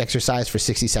in place exercise for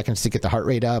 60 seconds to get the heart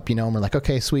rate up, you know, and we're like,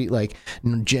 okay, sweet, like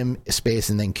gym space,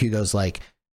 and then Kugo's like,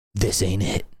 this ain't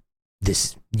it.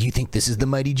 You think this is the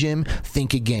mighty gym?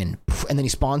 Think again. And then he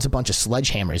spawns a bunch of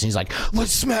sledgehammers, and he's like,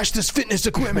 let's smash this fitness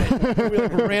equipment. We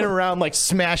like ran around like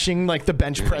smashing like the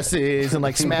bench presses and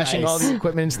like smashing all the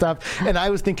equipment and stuff. And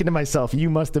I was thinking to myself, you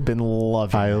must have been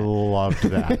loving it. I loved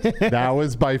that. That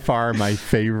was by far my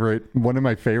favorite. One of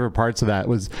my favorite parts of that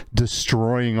was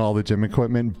destroying all the gym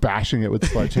equipment, bashing it with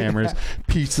sledgehammers,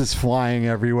 pieces flying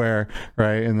everywhere,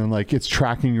 right? And then like it's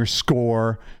tracking your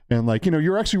score. And like, you know,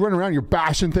 you're actually running around, you're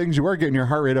bashing things, you are getting your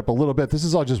heart rate up a little bit. This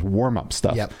is all just warm-up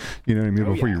stuff. Yep. You know what I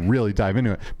mean? Before you really dive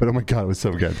into it. But oh my God, it was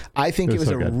so good. I think it was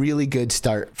a really good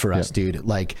start for us, dude.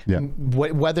 Like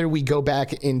whether we go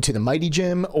back into the Mighty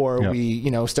Gym or we, you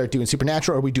know, start doing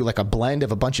Supernatural, or we do like a blend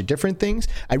of a bunch of different things,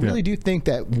 I really do think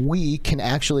that we can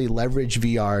actually leverage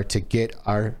VR to get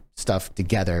our stuff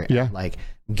together and like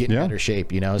get in better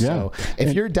shape, you know. So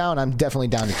if you're down, I'm definitely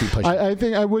down to keep pushing. I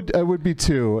think I would be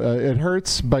too. It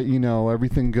hurts, but you know,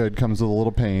 everything good comes with a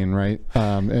little pain, right?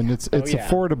 And it's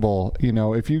affordable. You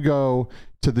know, if you go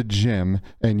to the gym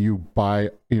and you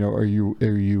buy, you know, or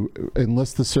you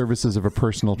enlist the services of a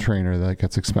personal trainer, that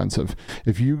gets expensive.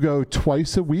 If you go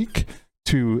twice a week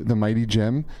to the Mighty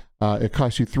Gym, it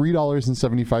costs you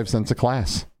 $3.75 a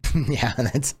class. Yeah,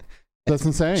 that's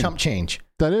insane. Chump change.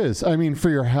 That is. I mean, for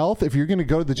your health, if you're going to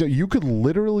go to the gym, you could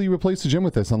literally replace the gym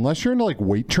with this, unless you're into like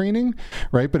weight training,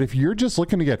 right? But if you're just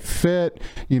looking to get fit,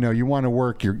 you know, you want to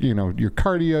work your, you know, your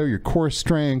cardio, your core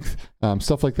strength,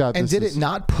 stuff like that. And did it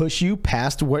not push you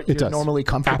past what you're normally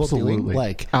comfortable doing?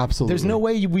 Like, absolutely. There's no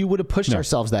way we would have pushed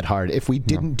ourselves that hard if we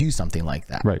didn't do something like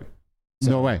that. Right. So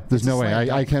no way. There's no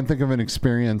way. I can't think of an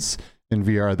experience in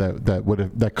VR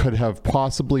that could have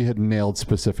possibly had nailed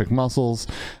specific muscles,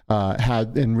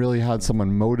 really had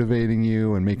someone motivating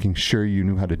you and making sure you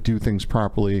knew how to do things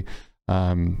properly,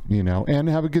 you know, and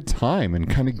have a good time and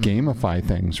kind of gamify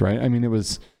things, right? I mean, it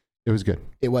was good.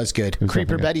 It was good.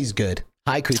 Creeper Betty's good.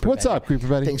 Hi, Creeper. What's Betty. up, Creeper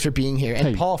Betty? Thanks for being here. And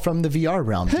Hey. Paul from the VR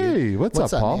realm. Dude. Hey, what's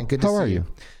up, Paul? Man? Good to How see are you?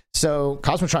 So,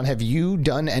 Cosmotron, have you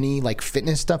done any like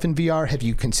fitness stuff in VR? Have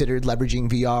you considered leveraging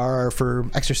VR for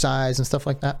exercise and stuff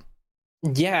like that?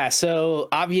 Yeah, so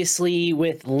obviously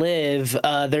with Live,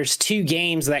 there's 2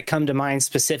 games that come to mind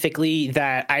specifically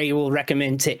that I will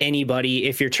recommend to anybody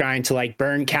if you're trying to like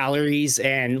burn calories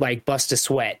and like bust a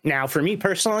sweat. Now, for me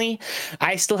personally,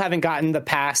 I still haven't gotten the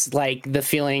past like the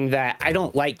feeling that I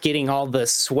don't like getting all the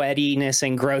sweatiness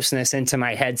and grossness into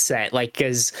my headset. Like,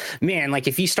 because man, like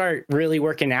if you start really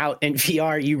working out in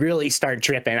VR, you really start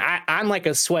dripping. I'm like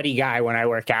a sweaty guy when I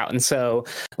work out, and so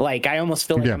like I almost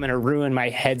feel like I'm gonna ruin my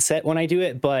headset when I do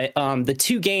it. But the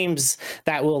 2 games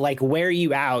that will like wear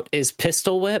you out is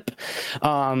Pistol Whip.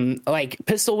 Like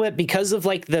Pistol Whip, because of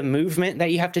like the movement that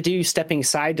you have to do stepping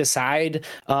side to side,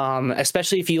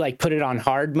 especially if you like put it on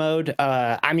hard mode.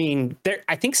 I mean,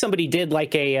 I think somebody did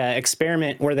like a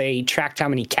experiment where they tracked how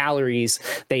many calories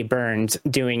they burned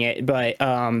doing it. But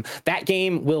that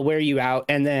game will wear you out.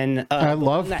 And then I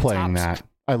love playing that.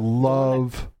 I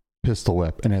love Pistol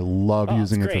Whip, and I love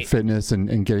using it for fitness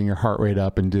and getting your heart rate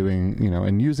up and doing,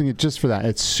 and using it just for that.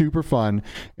 It's super fun,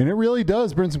 and it really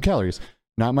does burn some calories.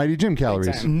 Not Mighty Gym calories,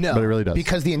 Exactly. No, but it really does.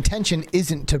 Because the intention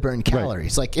isn't to burn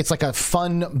calories. Like it's like a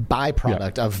fun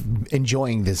byproduct of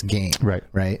enjoying this game.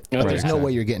 Right. There's no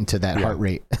way you're getting to that heart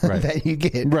rate that you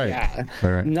get. Right. Yeah.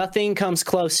 Right. Nothing comes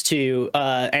close to,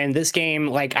 and this game,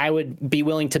 like I would be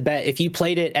willing to bet if you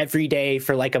played it every day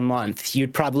for like a month,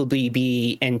 you'd probably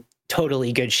be in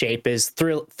totally good shape. Is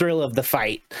thrill of the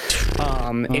fight.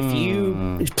 If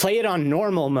you play it on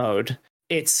normal mode,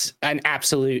 it's an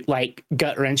absolute like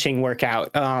gut-wrenching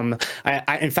workout.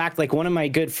 I in fact, like one of my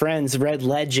good friends, Red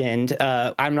Legend,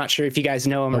 I'm not sure if you guys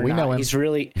know him or we not. know him. He's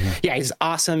really, he's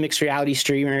awesome mixed reality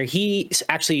streamer. He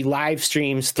actually live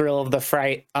streams Thrill of the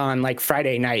Fight on like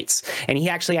Friday nights, and he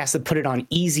actually has to put it on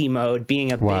easy mode,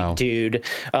 being a big dude,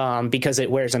 because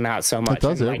it wears him out so much. It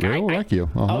does and, it. like, We'll wreck you.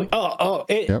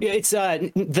 It's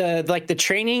the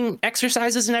training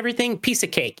exercises and everything, piece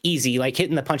of cake, easy, like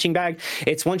hitting the punching bag.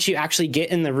 It's once you actually get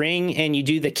in the ring and you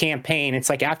do the campaign, it's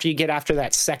like after you get after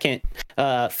that second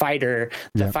fighter,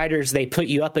 the fighters they put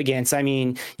you up against, I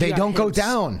mean, They don't go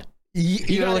down.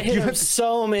 You gotta hit him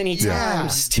so many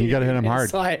times too. You gotta hit him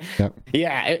hard. Like,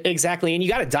 yeah, exactly, and you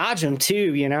gotta dodge him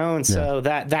too, and so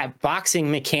that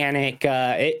boxing mechanic,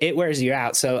 it wears you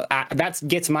out. So that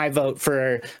gets my vote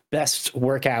for best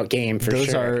workout game for Those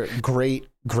sure. are great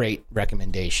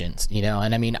recommendations,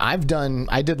 and I mean, I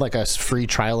did like a free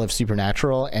trial of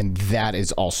Supernatural, and that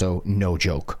is also no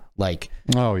joke. Like,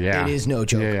 it is no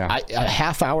joke. A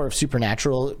half hour of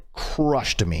Supernatural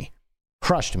crushed me.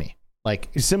 Like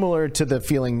similar to the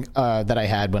feeling that I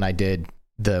had when I did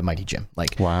the Mighty Gym.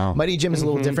 Like, Mighty Gym is a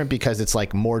little different because it's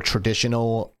like more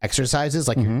traditional exercises.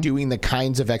 Like you're doing the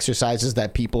kinds of exercises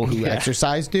that people who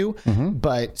exercise do.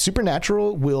 But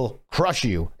Supernatural will crush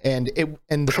you. And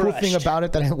the cool thing about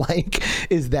it that I like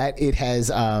is that it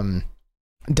has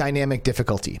dynamic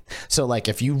difficulty. So like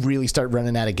if you really start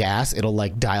running out of gas, it'll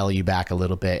like dial you back a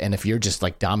little bit. And if you're just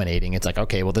like dominating, it's like,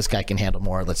 okay, well, this guy can handle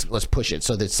more. Let's push it.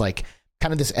 So that's like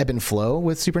kind of this ebb and flow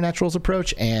with Supernatural's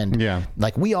approach. And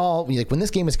like when this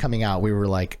game was coming out, we were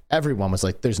like, everyone was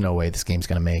like, there's no way this game's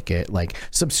gonna make it. Like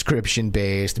subscription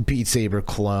based Beat Saber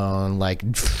clone, like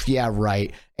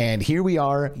right. And here we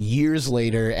are years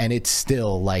later, and it's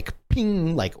still like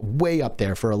ping, like way up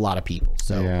there for a lot of people.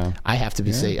 So I have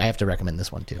to I have to recommend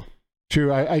this one too.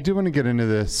 True. I do want to get into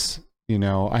this.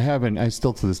 I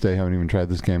still to this day haven't even tried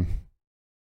this game.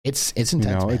 It's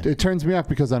intense. It turns me off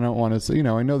because I don't want to.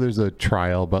 I know there's a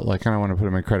trial, but like I don't want to put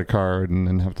in my credit card and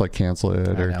then have to like cancel it,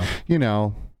 or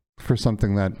for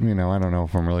something that I don't know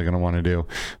if I'm really going to want to do.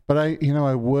 But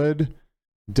I would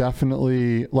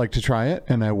definitely like to try it,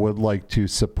 and I would like to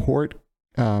support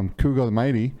Kugo the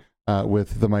Mighty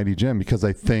with the Mighty Gym, because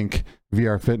I think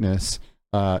VR fitness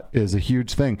is a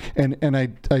huge thing. And I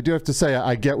do have to say,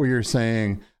 I get what you're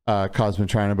saying,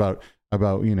 Cosmotron,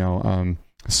 about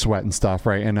sweat and stuff,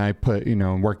 right? And I put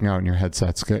working out in your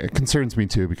headsets, it concerns me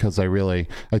too, because I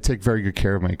take very good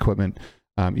care of my equipment,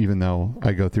 even though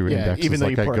I go through indexes, even though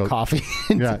you pour coffee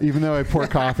even though I pour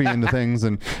coffee into things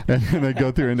and I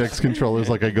go through index controllers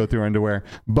like I go through underwear,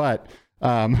 but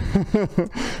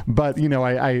but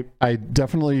I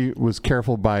definitely was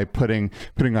careful by putting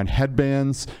on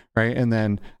headbands, right? And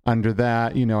then under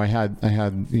that, I had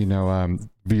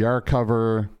VR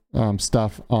cover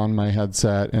stuff on my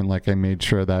headset, and like I made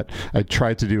sure that I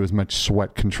tried to do as much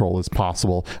sweat control as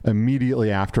possible immediately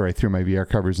after I threw my VR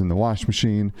covers in the wash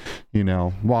machine,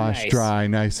 wash, dry,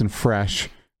 nice and fresh,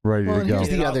 ready Well, to go. here's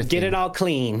the other Get thing. it all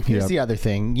clean. Here's Yep. the other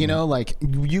thing. You know, like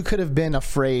you could have been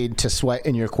afraid to sweat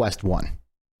in your Quest 1.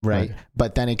 Right?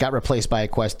 But then it got replaced by a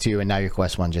Quest 2, and now your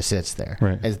Quest 1 just sits there.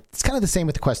 Right. It's kind of the same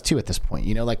with the Quest 2 at this point.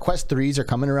 You know, like Quest 3s are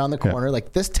coming around the corner.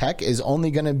 Like this tech is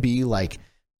only going to be like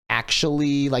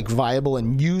actually like viable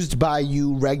and used by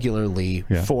you regularly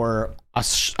for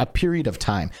a period of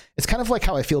time. It's kind of like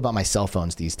how I feel about my cell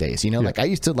phones these days. You know, like I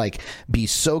used to like be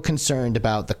so concerned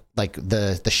about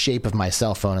the shape of my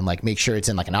cell phone and like make sure it's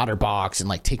in like an OtterBox and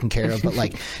like taken care of. But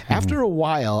like after a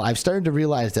while, I've started to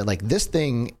realize that like this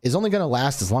thing is only going to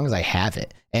last as long as I have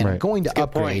it. And I'm going to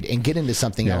upgrade and get into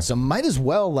something else. So might as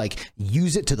well like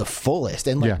use it to the fullest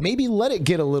and like maybe let it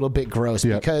get a little bit gross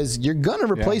because you're going to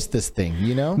replace this thing,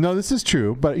 you know? No, this is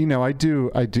true. But, you know, I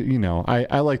do, you know,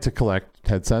 I like to collect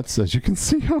headsets, as you can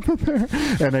see over there.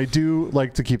 And I do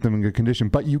like to keep them in good condition.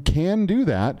 But you can do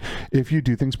that if you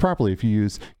do things properly. If you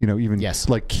use, you know, even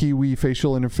like Kiwi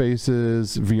facial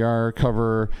interfaces, VR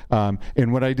cover.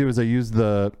 And what I do is I use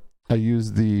the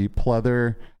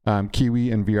pleather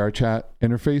Kiwi and VR chat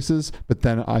interfaces, but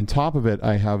then on top of it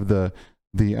I have the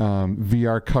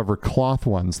VR cover cloth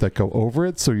ones that go over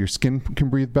it, so your skin can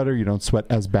breathe better, you don't sweat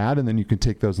as bad, and then you can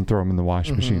take those and throw them in the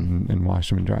washing machine and wash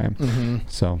them and dry them.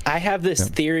 So I have this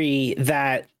theory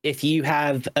that if you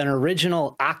have an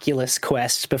original Oculus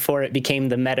Quest before it became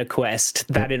the Meta Quest,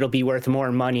 that it'll be worth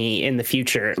more money in the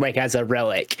future, like as a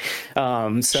relic.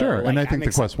 Sure, like, and I think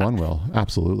the Quest 1 will,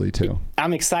 absolutely, too.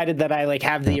 I'm excited that I like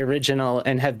have the original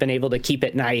and have been able to keep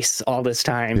it nice all this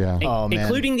time.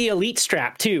 Including the Elite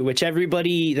strap, too, which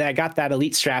everybody that got that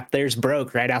Elite strap, theirs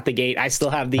broke right out the gate. I still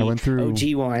have the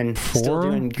OG one. Still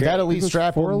doing great. That Elite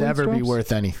strap will never be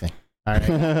worth anything. All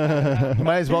right. You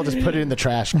might as well just put it in the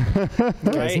trash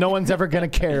because no one's ever going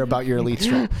to care about your Elite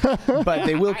strap, but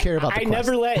they will care about the Quest. I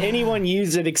never let anyone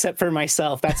use it except for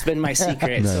myself. That's been my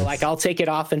secret. So like I'll take it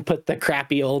off and put the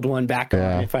crappy old one back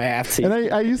on if I have to.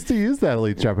 And I used to use that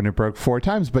Elite strap and it broke 4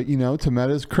 times, but you know, to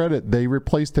Meta's credit, they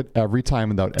replaced it every time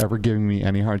without ever giving me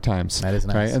any hard times. That is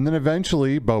nice. Right? And then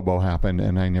eventually Bobo happened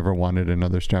and I never wanted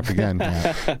another strap again.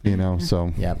 You know,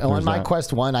 so on my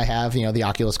Quest 1, I have, you know, the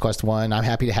Oculus Quest 1. I'm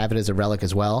happy to have it as a relic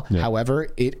as well. However,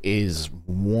 it is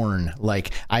worn.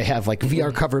 Like I have like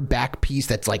VR cover back piece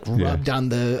that's like rubbed on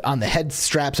the head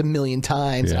straps a million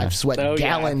times, and I've sweat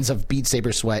gallons of Beat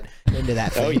Saber sweat into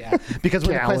that thing. Because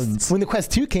when the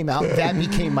Quest 2 came out, that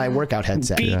became my workout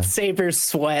headset. Beat Saber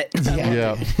sweat.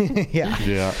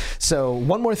 So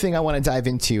one more thing I want to dive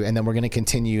into, and then we're going to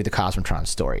continue the Cosmotron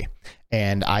story.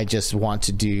 And I just want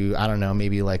to do, I don't know,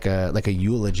 maybe like a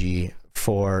eulogy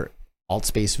for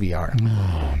Altspace VR,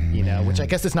 you know, which I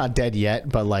guess it's not dead yet,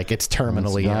 but like it's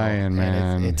terminally dying,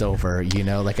 man. It's over, you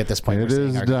know, like at this point it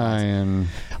is dying.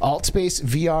 Altspace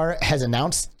VR has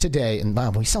announced today, and wow,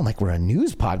 we sound like we're a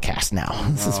news podcast now.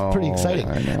 This is pretty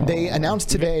exciting. They announced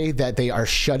today that they are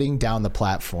shutting down the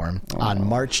platform on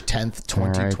March 10th,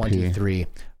 2023.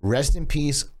 Rest in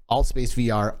peace, Altspace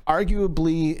VR,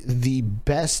 arguably the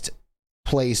best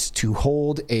place to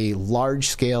hold a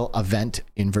large-scale event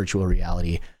in virtual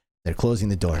reality. They're closing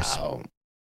the doors.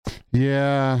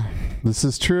 Yeah, this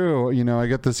is true. You know, I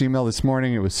got this email this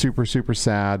morning. It was super, super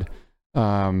sad.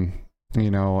 You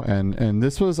know, and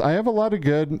this was, I have a lot of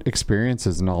good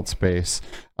experiences in Altspace.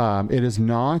 It is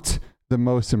not the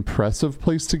most impressive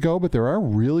place to go, but there are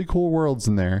really cool worlds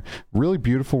in there. Really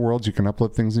beautiful worlds. You can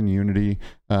upload things in Unity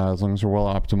as long as they're well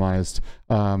optimized.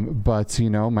 But,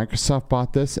 you know, Microsoft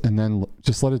bought this and then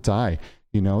just let it die.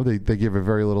 You know, they give it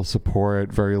very little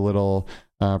support, very little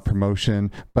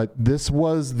promotion, but this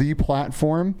was the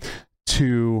platform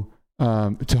to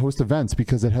host events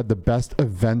because it had the best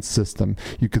event system.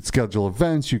 You could schedule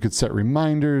events, you could set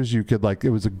reminders, you could it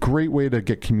was a great way to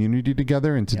get community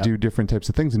together and to do different types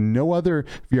of things. And no other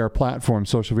VR platform,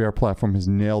 social VR platform, has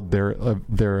nailed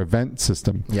their event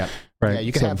system. Right. Yeah,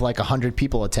 you could have like 100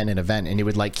 people attend an event, and it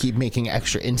would like keep making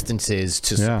extra instances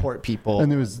to support people.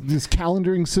 And there was this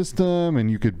calendaring system, and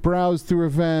you could browse through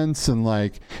events, and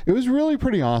like it was really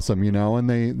pretty awesome, you know. And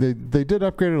they did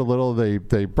upgrade it a little. They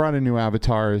brought in new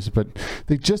avatars, but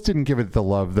they just didn't give it the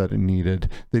love that it needed.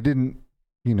 They didn't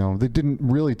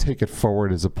really take it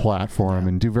forward as a platform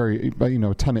and do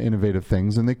a ton of innovative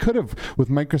things. And they could have with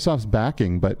Microsoft's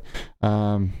backing, but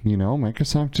you know,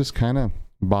 Microsoft just kind of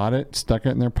bought it, stuck it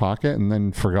in their pocket, and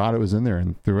then forgot it was in there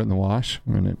and threw it in the wash,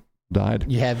 and it died.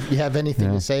 You have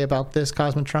anything to say about this,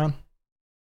 Cosmotron?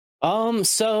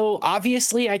 So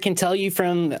obviously I can tell you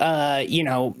from you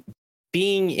know,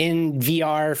 being in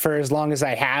VR for as long as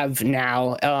I have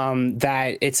now,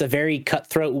 that it's a very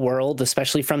cutthroat world,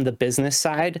 especially from the business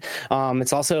side.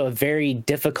 It's also a very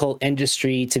difficult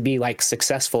industry to be like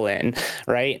successful in,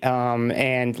 right?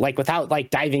 And like without like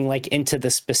diving like into the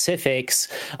specifics,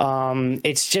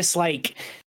 it's just like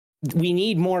we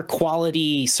need more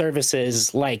quality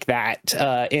services like that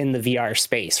in the VR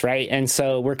space, right? And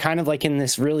so we're kind of like in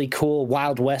this really cool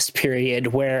Wild West period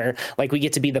where like we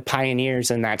get to be the pioneers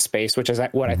in that space, which is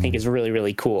what I think is really,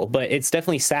 really cool. But it's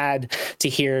definitely sad to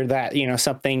hear that, you know,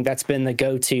 something that's been the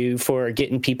go-to for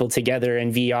getting people together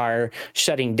in VR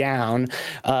shutting down.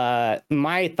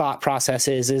 My thought process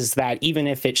is that even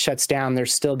if it shuts down,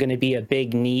 there's still going to be a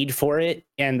big need for it,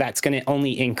 and that's going to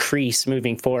only increase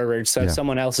moving forward. So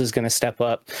someone else is going to step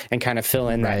up and kind of fill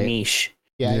in that niche.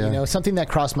 Yeah, you know, something that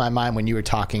crossed my mind when you were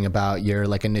talking about your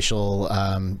like initial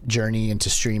journey into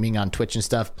streaming on Twitch and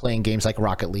stuff, playing games like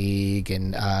Rocket League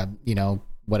and you know,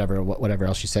 whatever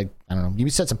else you said. I don't know. You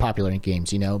said some popular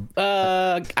games, you know.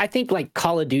 I think like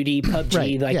Call of Duty, PUBG,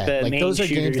 right. like the like main those are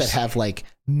shooters. games that have like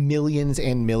millions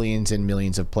and millions and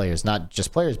millions of players, not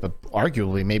just players, but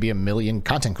arguably maybe a million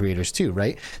content creators too,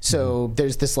 right? So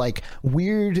there's this like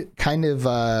weird kind of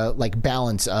like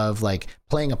balance of like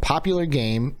playing a popular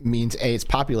game means it's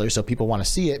popular, so people want to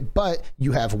see it, but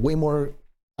you have way more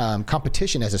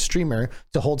competition as a streamer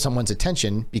to hold someone's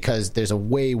attention because there's a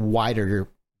way wider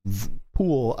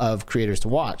pool of creators to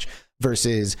watch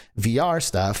versus VR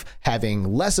stuff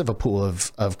having less of a pool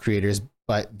of creators,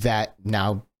 but that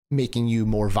now making you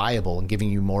more viable and giving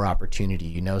you more opportunity,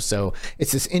 you know? So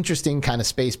it's this interesting kind of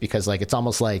space because like, it's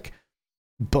almost like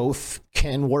both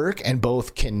can work and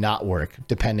both cannot work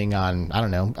depending on, I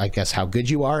don't know, I guess how good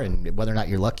you are and whether or not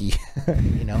you're lucky,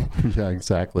 you know? Yeah,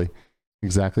 exactly.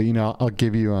 You know, I'll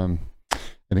give you an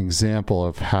example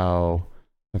of how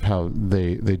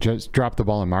they just dropped the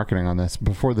ball in marketing on this.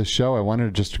 Before the show, I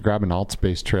wanted just to grab an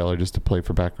Altspace trailer just to play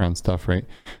for background stuff, right?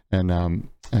 And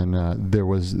there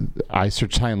was, I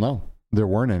searched high and low. There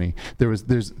weren't any.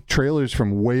 There's trailers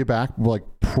from way back, like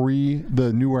pre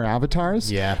the newer avatars.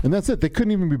 Yeah. And that's it. They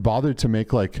couldn't even be bothered to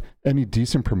make like any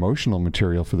decent promotional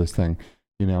material for this thing.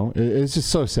 You know, it's just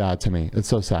so sad to me. It's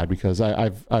so sad because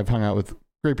I've hung out with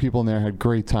great people in there, had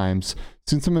great times,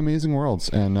 seen some amazing worlds,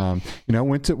 and you know,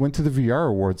 went to the VR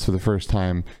Awards for the first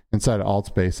time inside of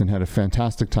Altspace and had a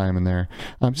fantastic time in there.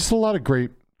 Just a lot of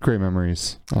great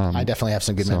memories. I definitely have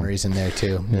some good memories in there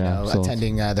too. You know,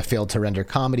 attending the Failed to Render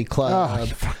Comedy Club,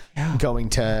 going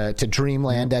to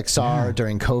Dreamland XR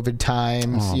during COVID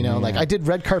times. You know, like I did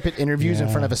red carpet interviews in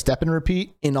front of a Step and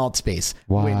Repeat in Altspace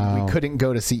when we couldn't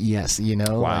go to CES. You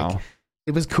know, like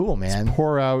it was cool, man. Let's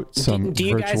pour out some do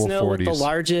you guys know 40s. what the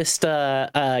largest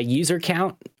user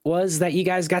count was that you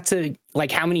guys got to,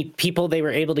 like how many people they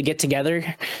were able to get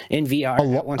together in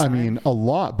VR at one time? I mean, a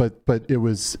lot, but it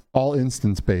was all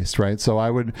instance based, right? So I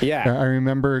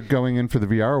remember going in for the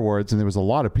VR Awards and there was a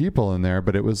lot of people in there,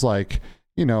 but it was like,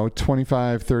 you know,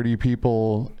 25, 30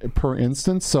 people per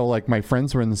instance. So like my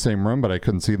friends were in the same room, but I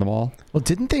couldn't see them all. Well,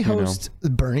 didn't they host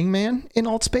Burning Man in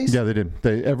Altspace? Yeah, they did.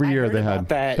 Every year they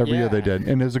did.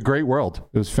 And it was a great world.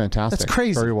 It was fantastic. That's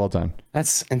crazy. Very well done.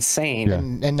 That's insane.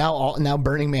 Yeah. And now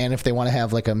Burning Man, if they want to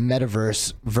have like a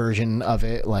metaverse version of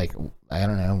it, like, I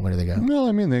don't know, where do they go? Well,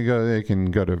 I mean, they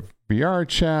can go to VR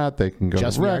Chat, they can go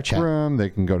Just to Rec Room, they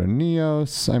can go to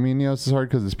Neos. I mean, Neos is hard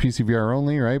because it's PC VR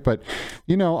only, right? But,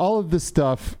 you know, all of this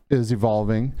stuff is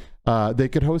evolving. They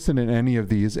could host it in any of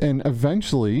these, and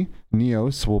eventually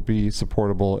Neos will be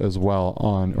supported as well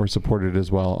on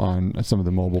some of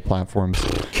the mobile platforms.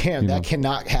 That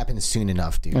cannot happen soon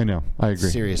enough, dude. I know. I agree.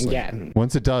 Seriously. Yeah.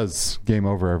 Once it does, game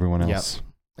over, everyone else.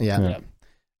 Yep.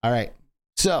 All right.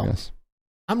 So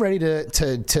I'm ready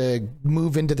to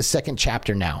move into the second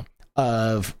chapter now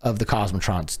of the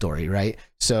Cosmotron story, right?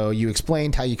 So you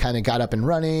explained how you kind of got up and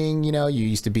running. You know, you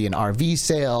used to be in RV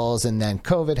sales, and then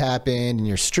COVID happened, and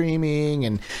you're streaming,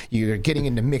 and you're getting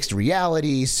into mixed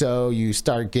reality. So you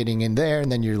start getting in there,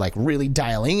 and then you're like really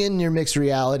dialing in your mixed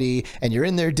reality, and you're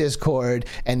in their Discord,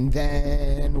 and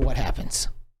then what happens?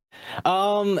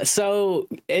 So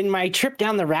in my trip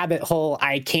down the rabbit hole,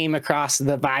 I came across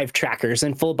the Vive trackers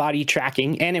and full body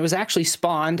tracking, and it was actually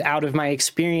spawned out of my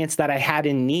experience that I had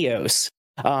in Neos.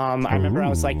 I remember I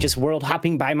was like just world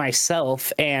hopping by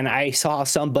myself, and I saw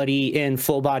somebody in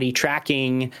full body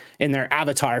tracking in their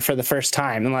avatar for the first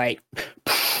time, and like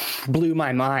blew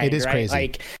my mind. It is crazy.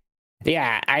 Like,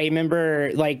 Yeah, I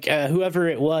remember like whoever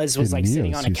it was like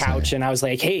sitting on a couch and I was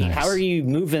like, hey, how are you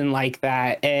moving like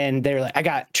that? And they're like, I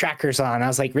got trackers on. I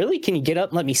was like, really? Can you get up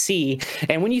and let me see?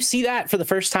 And when you see that for the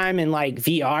first time in like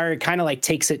VR, it kind of like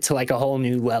takes it to like a whole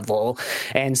new level.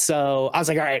 And so I was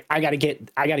like, all right, I gotta get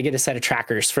a set of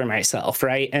trackers for myself,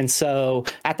 right? And so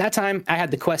at that time I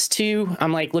had the Quest 2.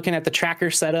 I'm like looking at the tracker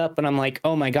setup and I'm like,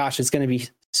 oh my gosh, it's gonna be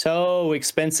so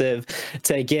expensive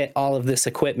to get all of this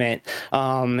equipment.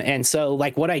 And so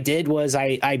like what I did was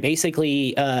I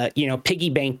basically, piggy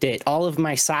banked it, all of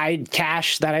my side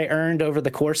cash that I earned over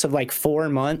the course of like 4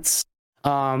 months.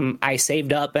 I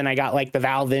saved up and I got like the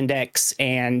Valve Index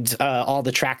and all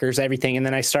the trackers, everything. And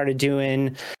then I started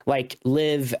doing like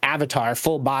live avatar,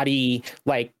 full body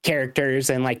like characters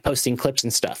and like posting clips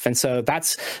and stuff. And so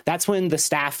that's when the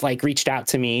staff like reached out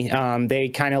to me. They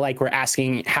kind of like were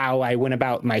asking how I went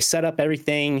about my setup,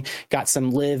 everything, got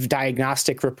some live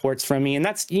diagnostic reports from me. And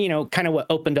that's, kind of what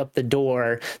opened up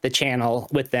the channel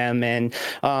with them. And,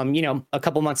 a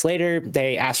couple months later,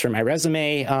 they asked for my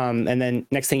resume. And then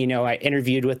next thing you know, I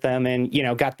interviewed with them and,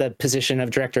 got the position of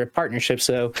director of partnerships.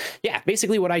 So yeah,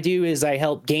 basically what I do is I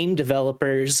help game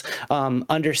developers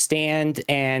understand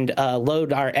and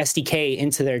load our SDK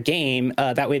into their game.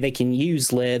 That way they can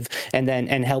use Live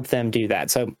and help them do that.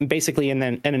 So basically in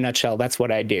a nutshell, that's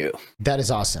what I do. That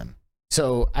is awesome.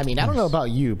 So, I mean, I don't know about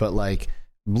you, but like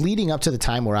leading up to the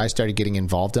time where I started getting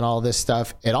involved in all of this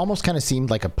stuff, it almost kind of seemed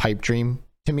like a pipe dream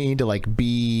to me to like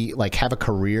be like have a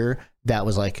career that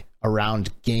was like around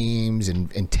games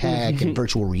and tech and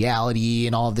virtual reality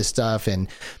and all of this stuff. And,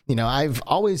 I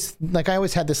always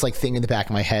had this like thing in the back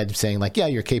of my head saying like, yeah,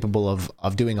 you're capable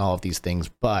of doing all of these things,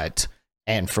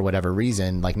 and for whatever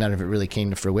reason, like none of it really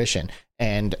came to fruition.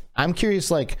 And I'm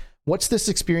curious, like, what's this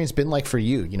experience been like for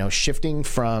you, shifting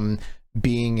from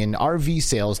being in RV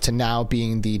sales to now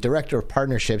being the director of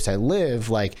partnerships at Live?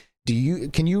 Like,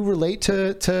 can you relate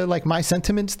to like my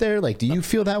sentiments there? Like, do you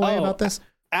feel that way about this?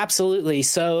 Absolutely.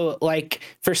 So like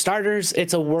for starters,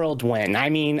 it's a whirlwind. I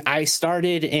mean, I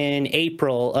started in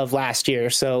April of last year.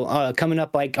 So coming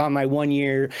up like on my 1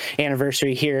 year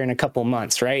anniversary here in a couple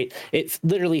months, right? It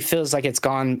literally feels like it's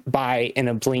gone by in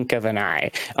a blink of an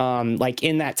eye. Like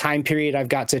in that time period, I've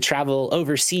got to travel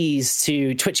overseas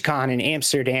to TwitchCon in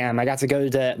Amsterdam. I got to go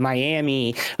to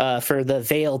Miami for the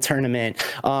Veil tournament.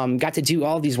 Got to do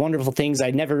all these wonderful things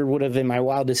I never would have in my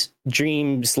wildest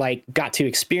dreams, like got to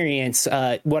experience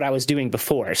what I was doing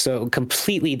before. So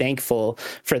completely thankful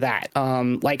for that.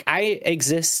 Like I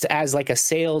exist as like a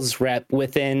sales rep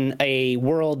within a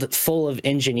world full of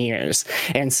engineers.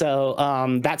 And so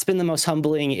that's been the most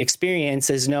humbling experience,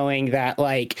 is knowing that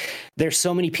like there's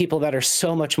so many people that are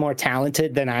so much more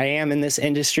talented than I am in this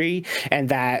industry, and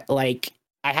that like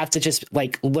I have to just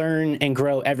like learn and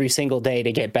grow every single day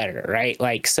to get better, right?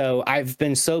 Like, so I've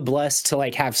been so blessed to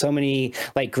like have so many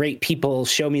like great people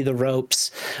show me the ropes,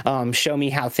 show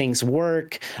me how things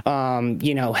work,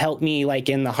 help me like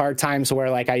in the hard times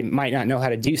where like I might not know how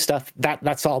to do stuff.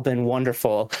 That's all been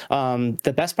wonderful.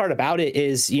 The best part about it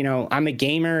is, I'm a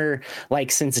gamer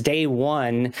like since day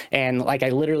one, and like I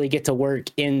literally get to work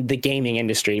in the gaming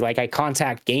industry. Like I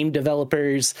contact game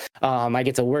developers, I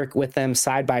get to work with them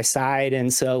side by side.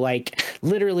 And so like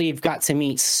literally I've got to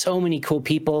meet so many cool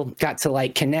people, got to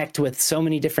like connect with so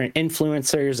many different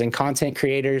influencers and content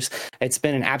creators. It's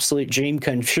been an absolute dream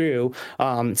come true.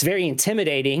 It's very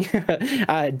intimidating.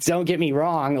 Don't get me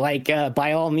wrong. Like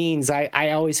by all means,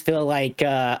 I always feel like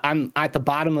I'm at the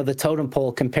bottom of the totem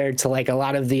pole compared to like a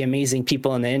lot of the amazing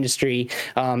people in the industry.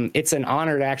 It's an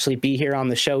honor to actually be here on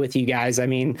the show with you guys. I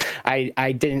mean,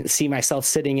 I didn't see myself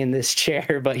sitting in this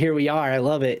chair, but here we are. I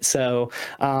love it. So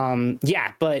yeah,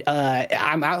 but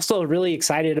I'm also really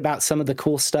excited about some of the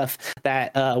cool stuff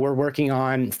that we're working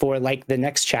on for like the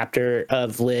next chapter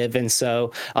of Live. And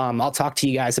so I'll talk to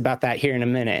you guys about that here in a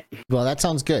minute. Well, that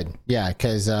sounds good. Yeah,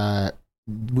 because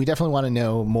we definitely want to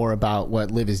know more about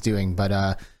what Live is doing. But,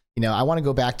 I want to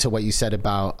go back to what you said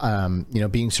about,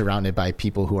 being surrounded by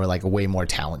people who are like way more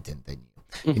talented than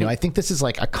you. Mm-hmm. I think this is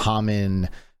like a common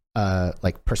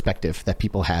like perspective that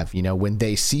people have, when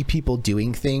they see people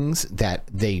doing things that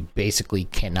they basically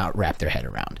cannot wrap their head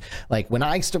around. Like when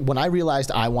I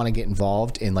realized I want to get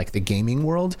involved in like the gaming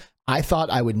world, I thought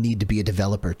I would need to be a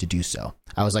developer to do so.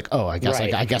 I was like, oh, I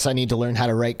guess I need to learn how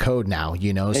to write code now,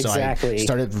 Exactly. So I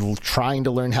started trying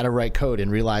to learn how to write code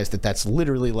and realized that that's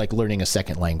literally like learning a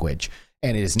second language.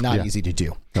 And it is not easy to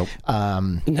do. Nope.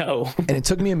 No. And it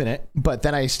took me a minute, but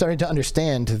then I started to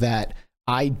understand that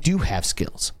I do have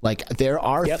skills. Like there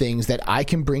are things that I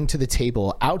can bring to the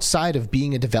table outside of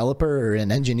being a developer or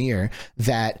an engineer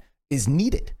that is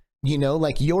needed.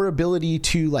 Like your ability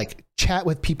to like chat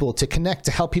with people, to connect,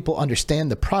 to help people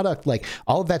understand the product, like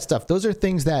all of that stuff. Those are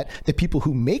things that the people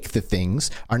who make the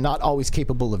things are not always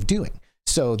capable of doing.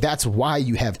 So that's why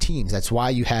you have teams. That's why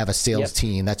you have a sales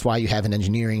team. That's why you have an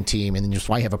engineering team, and then just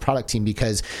why you have a product team,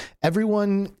 because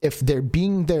everyone, if they're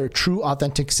being their true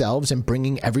authentic selves and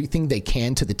bringing everything they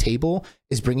can to the table,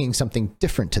 is bringing something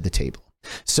different to the table.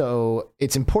 So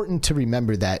it's important to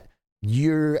remember that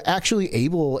you're actually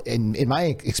able, in my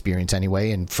experience anyway,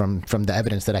 and from the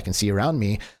evidence that I can see around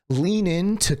me, lean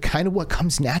into kind of what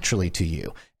comes naturally to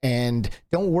you. And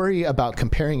don't worry about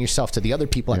comparing yourself to the other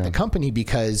people at the company,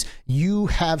 because you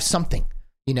have something,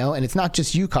 you know, and it's not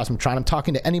just you, Cosmotron. I'm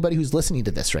talking to anybody who's listening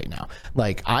to this right now.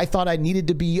 Like, I thought I needed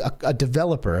to be a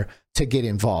developer to get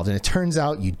involved, and it turns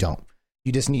out you don't.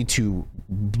 You just need to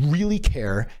really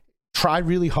care, try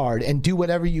really hard, and do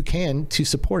whatever you can to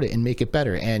support it and make it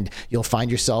better. And you'll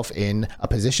find yourself in a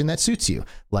position that suits you,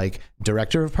 like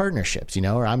director of partnerships, you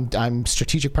know, or I'm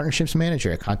strategic partnerships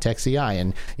manager at Context AI.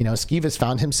 And, you know, Skiva's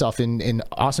found himself in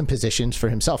awesome positions for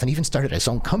himself, and even started his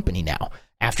own company now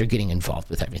after getting involved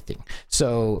with everything.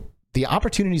 So the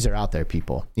opportunities are out there,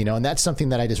 people, you know, and that's something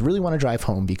that I just really want to drive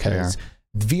home, because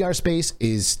VR space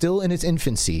is still in its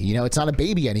infancy. You know, it's not a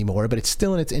baby anymore, but it's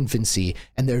still in its infancy,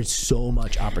 and there's so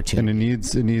much opportunity. And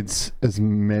it needs as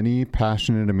many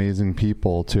passionate, amazing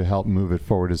people to help move it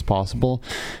forward as possible.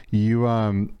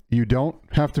 You don't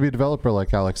have to be a developer,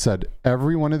 like Alex said.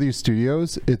 Every one of these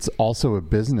studios, it's also a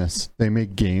business. They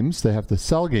make games. They have to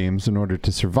sell games in order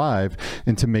to survive,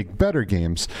 and to make better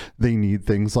games, they need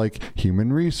things like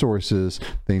human resources.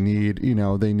 They need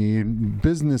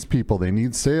business people. They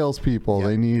need salespeople.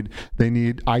 They need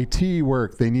IT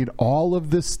work. They need all of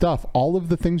this stuff. All of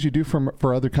the things you do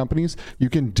for other companies, you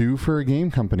can do for a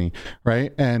game company,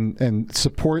 right? And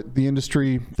support the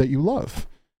industry that you love.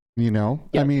 You know,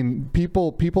 I mean,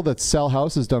 people that sell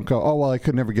houses don't go, oh, well, I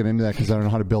could never get into that because I don't know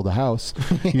how to build a house.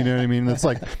 You know what I mean? That's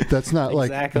not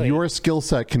exactly. Like your skill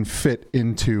set can fit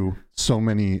into so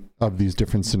many of these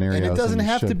different scenarios. And it doesn't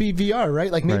have to be VR,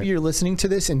 right? Like maybe you're listening to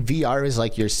this and VR is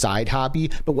like your side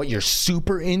hobby, but what you're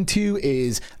super into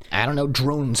is, I don't know,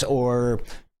 drones or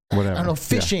whatever. I don't know,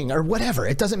 fishing or whatever.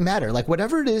 It doesn't matter. Like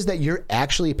whatever it is that you're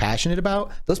actually passionate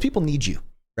about, those people need you.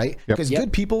 Right? Because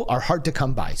good people are hard to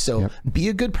come by. So be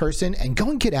a good person and go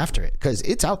and get after it, because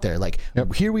it's out there. Like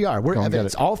here we are. We're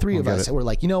evidence. All three of us. We're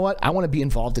like, you know what? I want to be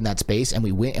involved in that space, and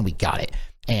we went and we got it.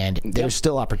 And there's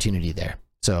still opportunity there.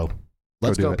 So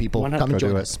let's go people. Come and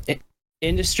join us.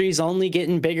 Industry's only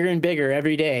getting bigger and bigger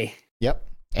every day. Yep.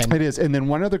 And it is. And then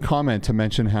one other comment to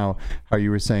mention how you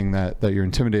were saying that you're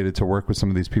intimidated to work with some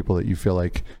of these people that you feel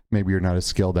like maybe you're not as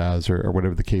skilled as, or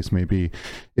whatever the case may be.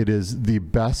 It is the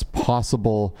best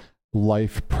possible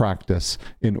life practice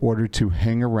in order to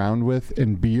hang around with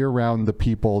and be around the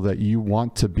people that you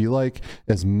want to be like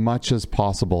as much as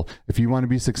possible. If you want to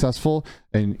be successful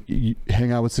and you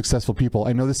hang out with successful people,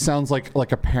 I know this sounds like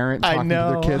a parent talking to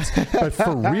their kids, but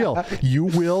for real,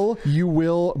 you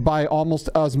will by almost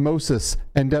osmosis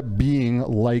end up being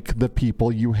like the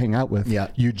people you hang out with.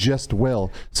 You just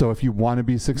will. So if you want to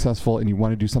be successful and you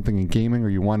want to do something in gaming, or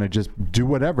you want to just do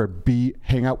whatever,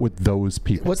 hang out with those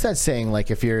people. What's that saying?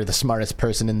 Like, if you're the smartest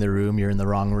person in the room, you're in the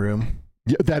wrong room.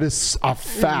 Yeah, that is a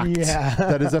fact.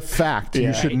 That is a fact.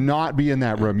 You should not be in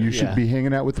that room. You should be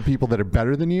hanging out with the people that are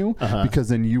better than you, because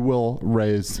then you will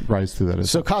rise through that.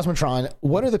 So Cosmotron,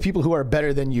 what are the people who are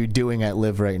better than you doing at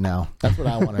Live right now? That's what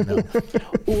I want to know.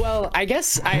 Well, I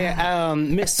guess I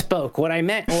misspoke. What I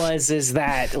meant is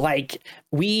that, like,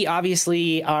 we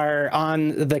obviously are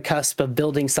on the cusp of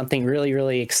building something really,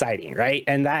 really exciting, right?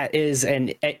 And that is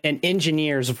an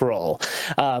engineer's role.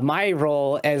 My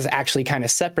role is actually kind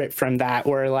of separate from that,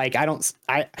 where like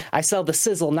I sell the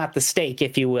sizzle, not the steak,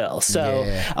 if you will. So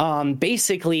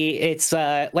basically, it's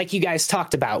like you guys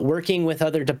talked about, working with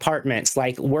other departments,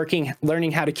 like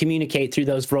learning how to communicate through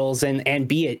those roles and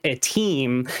be a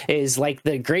team is like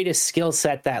the greatest skill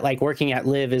set that like working at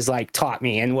Live is like taught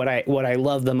me, and what I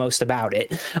love the most about it.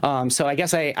 So I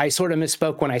guess I sort of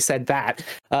misspoke when I said that.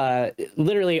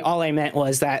 Literally all I meant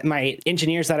was that my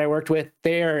engineers that I worked with,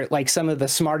 they're like some of the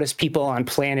smartest people on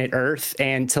planet Earth,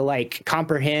 and to like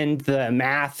comprehend the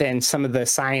math and some of the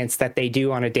science that they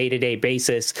do on a day-to-day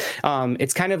basis,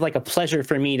 it's kind of like a pleasure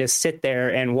for me to sit there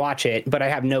and watch it, but I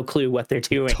have no clue what they're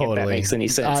doing. Totally. If that makes any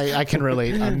sense. I can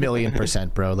relate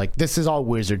 1,000,000%, bro. Like, this is all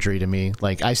wizardry to me.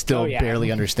 Like, I still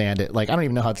barely understand it. Like, I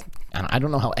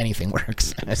don't know how anything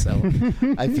works. So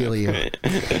I feel you.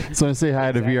 So I say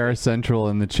hi to VR Central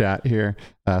in the chat here,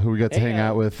 who we got to hang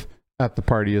out with at the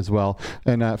party as well.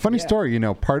 And funny story, you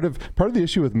know, part of the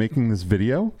issue with making this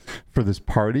video for this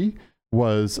party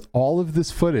was all of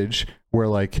this footage where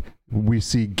like we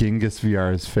see Genghis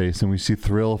VR's face, and we see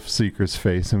Thrill Seeker's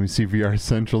face, and we see VR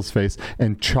Central's face,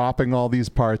 and chopping all these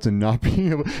parts and not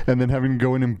being able, and then having to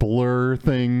go in and blur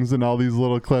things and all these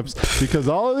little clips because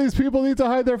all of these people need to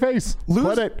hide their face.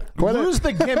 Lose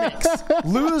The gimmicks.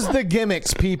 Lose the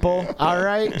gimmicks, people. All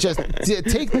right, just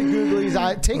take the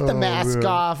googlies, take the mask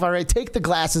off. All right, take the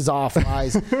glasses off,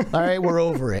 guys. All right, we're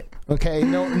over it. Okay,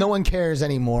 no one cares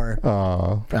anymore.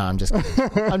 No, I'm just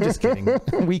kidding.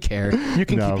 We care. You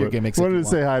can keep your gimmicks. Wanted to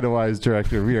say hi to Wise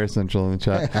Director of VR Central in the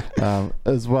chat,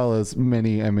 as well as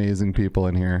many amazing people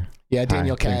in here. Yeah,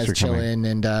 Daniel Kaz chilling,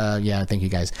 and thank you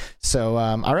guys. So,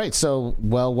 all right. So,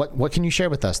 well, what can you share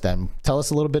with us then? Tell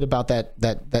us a little bit about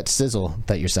that sizzle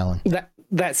that you're selling.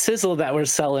 That sizzle that we're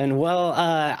selling. Well,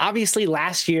 obviously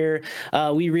last year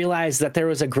we realized that there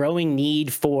was a growing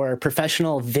need for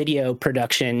professional video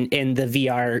production in the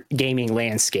VR gaming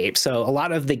landscape. So a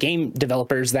lot of the game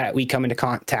developers that we come into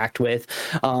contact with,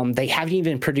 they haven't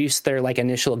even produced their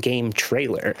initial game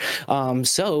trailer.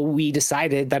 So we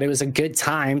decided that it was a good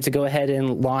time to go ahead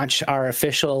and launch our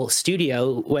official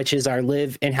studio, which is our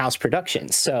Live in-house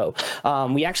productions. So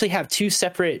we actually have two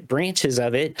separate branches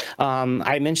of it.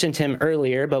 I mentioned him earlier,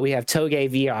 but we have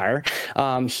Toge VR.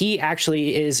 He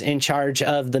actually is in charge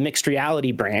of the mixed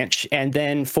reality branch. And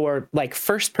then for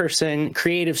first person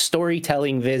creative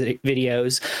storytelling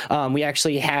videos, we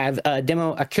actually have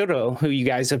Demo Akiro, who you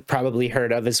guys have probably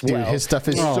heard of as well. Dude, his stuff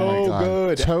is so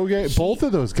good. Toge, both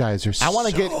of those guys are I want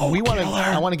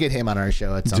to get him on our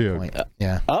show at some point.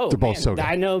 Yeah. They're both so good.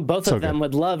 I know both of them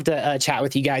would love to chat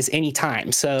with you guys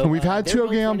anytime. So we've had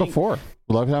Toge on before.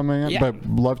 Love to have him on, but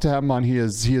love to have him on. He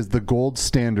is the gold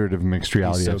standard of mixed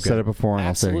reality. I've said it before, and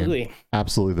I'll say it again.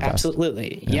 Absolutely the best.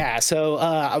 Absolutely, yeah. So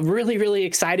I'm really, really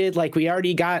excited. We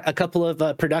already got a couple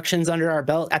of productions under our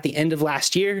belt at the end of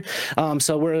last year.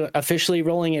 So we're officially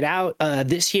rolling it out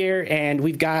this year, and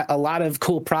we've got a lot of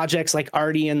cool projects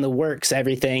already in the works.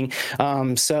 Everything.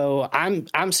 So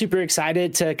I'm super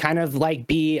excited to kind of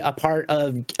be a part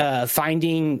of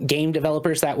finding game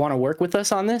developers that want to work with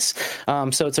us on this.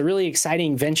 So it's a really exciting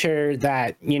venture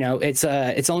that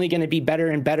it's only going to be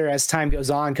better and better as time goes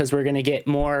on because we're going to get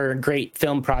more great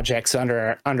film projects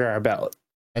under our belt.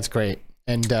 That's great.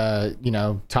 And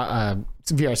VR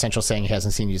Central saying he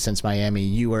hasn't seen you since Miami.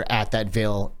 You were at that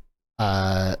Vail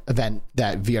event,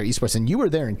 that VR Esports, and you were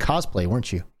there in cosplay,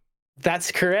 weren't you?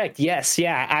 That's correct. Yes.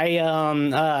 Yeah.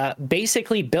 I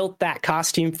basically built that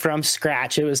costume from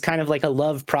scratch. It was kind of like a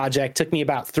love project. Took me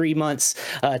about 3 months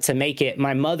to make it.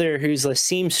 My mother, who's a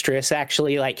seamstress,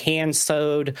 actually hand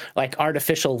sewed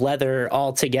artificial leather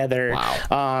all together.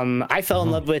 Wow. I fell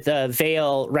in love with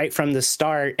Vail right from the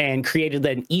start and created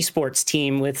an esports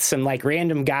team with some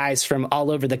random guys from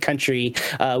all over the country.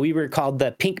 We were called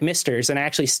the Pink Misters, and I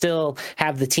actually still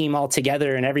have the team all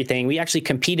together and everything. We actually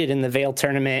competed in the Vail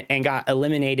tournament and got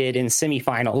eliminated in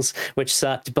semifinals, which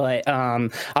sucked. But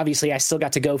obviously, I still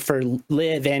got to go for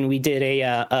Live, and we did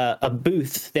a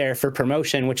booth there for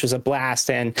promotion, which was a blast.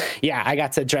 And yeah, I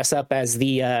got to dress up as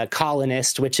the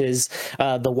Colonist, which is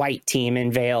the white team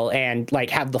in Vail, and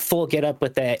have the full get up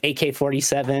with the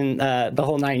AK-47, the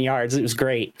whole 9 yards. It was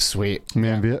great. Sweet,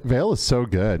 man. Vail is so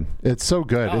good. It's so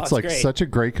good. It's great. Such a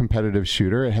great competitive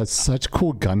shooter. It has such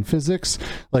cool gun physics.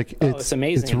 It's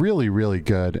amazing. It's really, really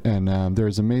good. And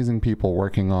there's amazing people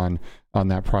working on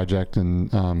that project, and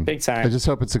big time. I just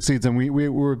hope it succeeds. And we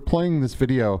were playing this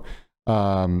video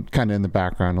kind of in the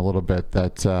background a little bit,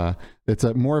 that it's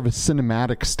a more of a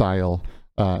cinematic style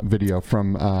video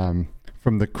from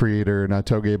the creator, not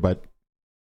Toge, but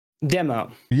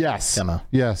Demo. Yes.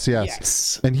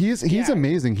 And he's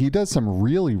amazing. He does some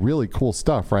really, really cool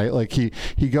stuff, right?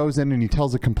 He goes in and he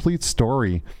tells a complete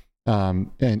story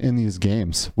in these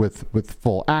games with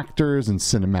full actors and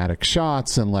cinematic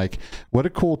shots, and what a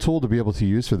cool tool to be able to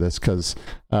use for this, because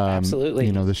absolutely,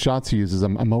 the shots he uses,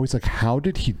 I'm always how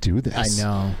did he do this? I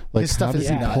know, this stuff, how did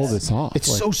he pull this off?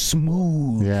 It's so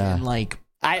smooth. Yeah. And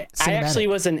I actually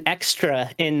was an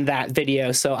extra in that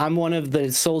video, so I'm one of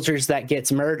the soldiers that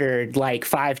gets murdered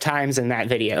 5 times in that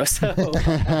video. So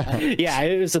yeah,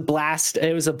 it was a blast.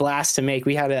 It was a blast to make.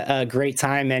 We had a great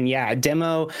time, and yeah,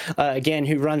 Demo again,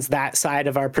 who runs that side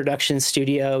of our production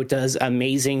studio, does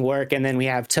amazing work. And then we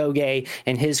have Toge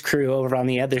and his crew over on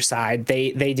the other side.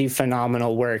 They do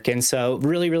phenomenal work, and so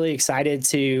really, really excited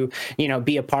to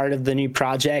be a part of the new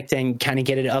project and kind of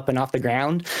get it up and off the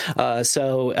ground.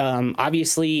 So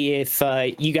obviously, if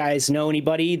you guys know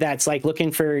anybody that's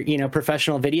looking for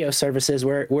professional video services,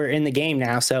 we're in the game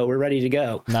now, so we're ready to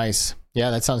go. Nice.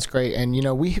 Yeah, that sounds great. And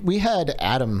we had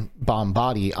Adam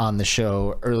Bombati on the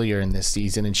show earlier in this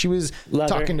season, and she was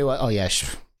talking to us. Oh yeah,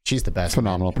 She's the best.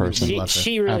 Phenomenal person.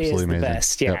 She really Absolutely is the amazing.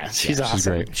 best. Yeah, Yep. she's awesome. She's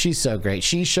great. She's so great.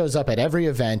 She shows up at every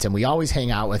event, and we always hang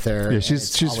out with her. Yeah, and she's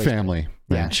it's always family. Man.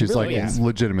 Yeah, She's really like is.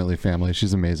 legitimately family.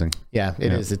 She's amazing. Yeah,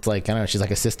 it is. It's like, I don't know, she's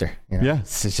like a sister. You know? Yeah,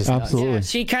 It's just absolutely. Yeah,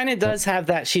 she kind of does have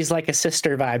that. She's like a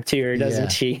sister vibe to her, doesn't yeah.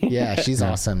 she? Yeah, she's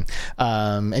awesome.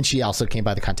 And she also came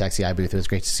by the Contact CI booth. It was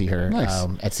great to see her Nice.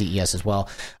 at CES as well.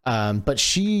 But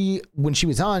when she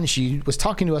was on, she was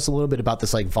talking to us a little bit about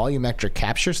this like volumetric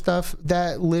capture stuff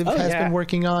that Liv has been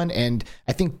working on. And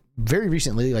I think very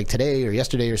recently, like today or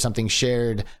yesterday or something,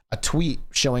 shared a tweet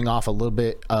showing off a little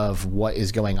bit of what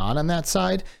is going on that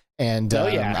side. And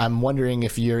I'm wondering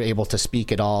if you're able to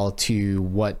speak at all to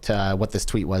what this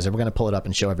tweet was. And we're going to pull it up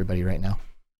and show everybody right now.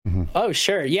 Mm-hmm. Oh,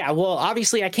 sure. Yeah. Well,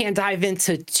 obviously, I can't dive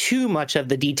into too much of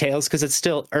the details because it's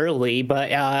still early.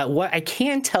 But what I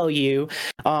can tell you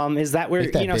is that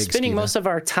we're spending most of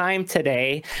our time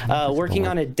today working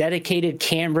on a dedicated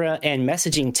camera and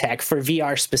messaging tech for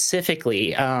VR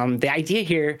specifically. The idea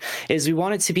here is we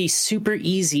want it to be super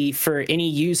easy for any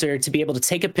user to be able to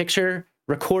take a picture,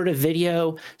 record a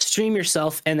video, stream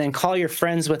yourself, and then call your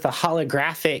friends with a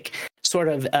holographic sort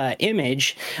of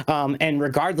image, and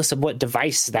regardless of what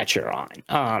device that you're on.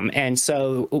 And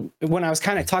so when I was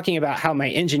kind of talking about how my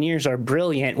engineers are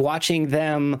brilliant, watching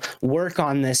them work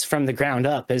on this from the ground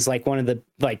up is like one of the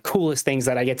like coolest things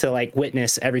that I get to like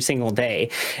witness every single day.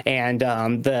 And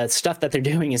the stuff that they're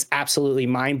doing is absolutely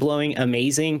mind-blowing,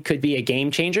 amazing, could be a game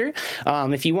changer.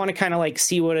 If you want to kind of like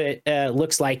see what it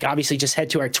looks like, obviously just head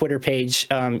to our Twitter page.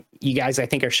 You guys, I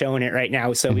think, are showing it right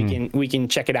now, so we can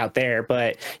check it out there.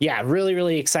 But yeah,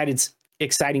 really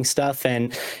exciting stuff,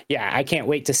 and yeah, I can't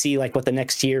wait to see like what the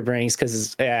next year brings,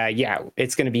 because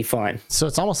it's going to be fun. So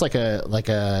it's almost like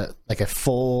a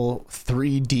full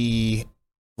 3D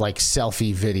like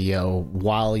selfie video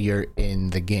while you're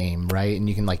in the game, right? And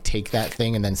you can like take that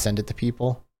thing and then send it to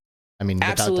people. I mean,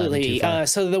 absolutely.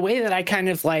 So the way that I kind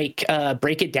of like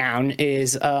break it down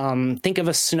is think of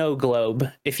a snow globe,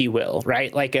 if you will,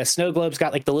 right? Like a snow globe's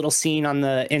got like the little scene on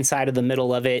the inside of the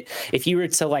middle of it. If you were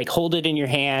to like hold it in your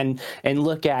hand and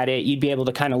look at it, you'd be able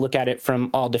to kind of look at it from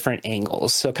all different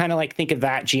angles. So kind of like think of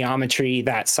that geometry,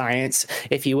 that science,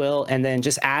 if you will, and then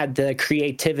just add the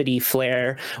creativity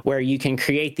flair where you can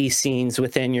create these scenes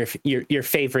within your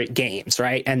favorite games,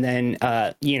 right? And then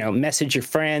message your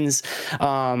friends.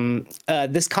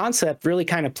 This concept really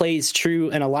kind of plays true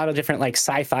in a lot of different like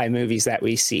sci-fi movies that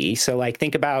we see. So like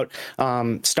think about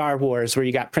Star Wars, where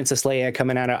you got Princess Leia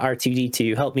coming out of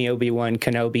R2-D2, help me Obi-Wan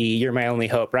Kenobi, you're my only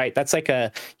hope, right? That's like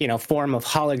a form of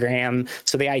hologram.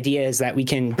 So the idea is that we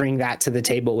can bring that to the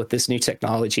table with this new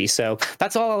technology. So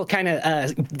that's all kind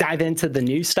of dive into the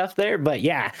new stuff there. But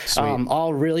yeah,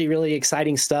 all really, really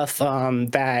exciting stuff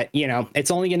that,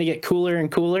 it's only going to get cooler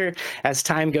and cooler as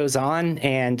time goes on.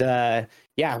 And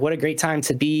yeah, what a great time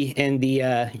to be in the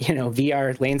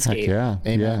VR landscape. Heck yeah.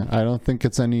 Yeah. I don't think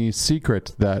it's any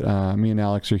secret that me and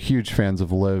Alex are huge fans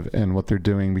of Liv and what they're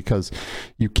doing, because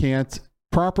you can't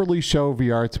properly show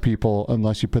VR to people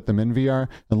unless you put them in VR,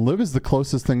 and Liv is the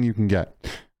closest thing you can get,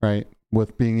 right?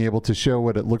 With being able to show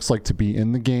what it looks like to be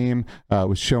in the game,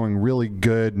 with showing really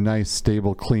good, nice,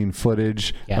 stable, clean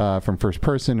footage from first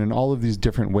person, and all of these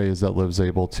different ways that Liv's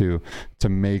able to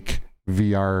make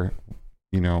VR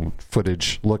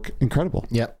footage look incredible.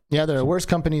 Yep. Yeah, there are worse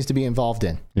companies to be involved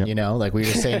in. Yep. Like we're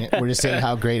just saying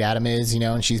how great Adam is,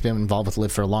 and she's been involved with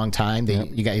Liv for a long time.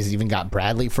 You guys even got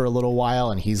Bradley for a little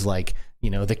while, and he's like,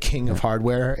 the king of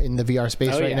hardware in the VR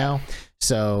space now.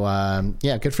 So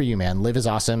good for you, man. Liv is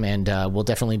awesome, and we'll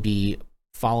definitely be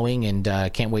following, and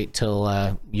can't wait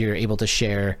till you're able to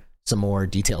share some more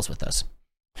details with us.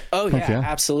 Oh yeah,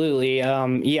 absolutely.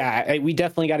 We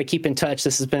definitely got to keep in touch.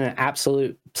 This has been an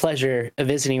absolute pleasure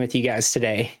visiting with you guys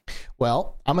today.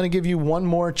 Well, I'm going to give you one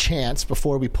more chance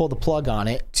before we pull the plug on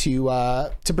it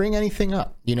to bring anything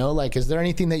up. Is there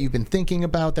anything that you've been thinking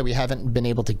about that we haven't been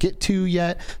able to get to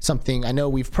yet? Something, I know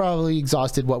we've probably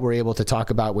exhausted what we're able to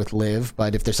talk about with Liv,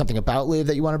 but if there's something about Liv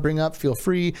that you want to bring up, feel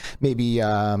free. Maybe,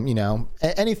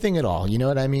 anything at all. You know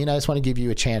what I mean? I just want to give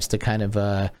you a chance to kind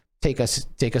of take us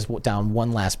down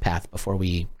one last path before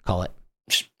we call it.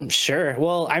 Sure.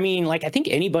 Well, I mean, I think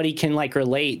anybody can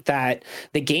relate that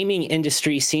the gaming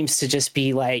industry seems to just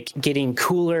be getting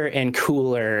cooler and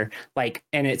cooler,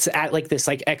 and it's at this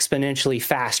exponentially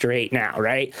fast rate now,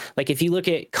 right? If you look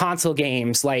at console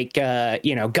games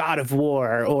God of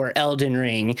War or Elden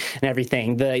Ring and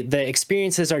everything, the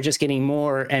experiences are just getting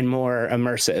more and more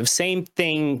immersive. Same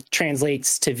thing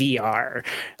translates to VR.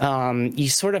 You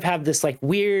sort of have this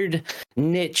weird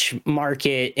niche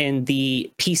market in the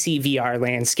PC VR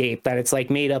landscape, that it's like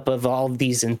made up of all of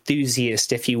these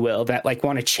enthusiasts, if you will, that like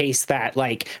want to chase that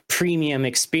like premium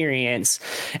experience.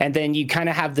 And then you kind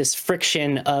of have this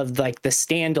friction of like the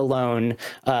standalone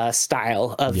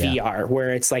style of VR,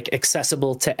 where it's like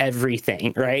accessible to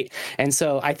everything, right? And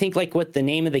so I think like what the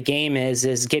name of the game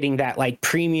is getting that like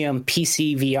premium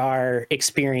PC VR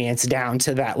experience down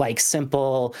to that like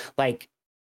simple, like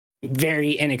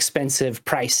very inexpensive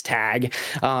price tag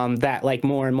that like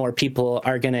more and more people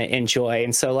are going to enjoy.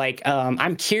 And so like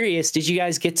I'm curious, did you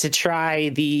guys get to try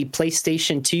the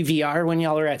PlayStation 2 VR when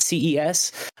y'all were at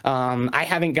CES? I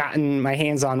haven't gotten my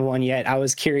hands on one yet. I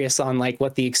was curious on like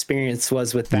what the experience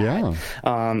was with that.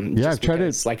 I've tried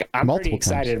it, like I'm pretty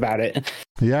excited about it.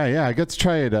 I got to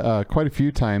try it quite a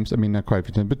few times. I mean, not quite a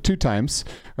few times, but 2 times.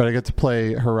 Right, I got to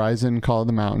play Horizon Call of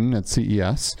the Mountain at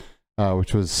CES,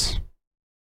 which was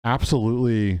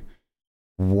absolutely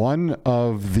one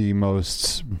of the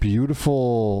most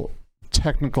beautiful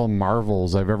technical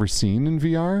marvels I've ever seen in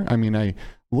VR. I mean, I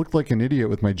looked like an idiot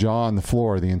with my jaw on the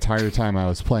floor the entire time I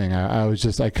was playing.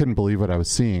 I couldn't believe what I was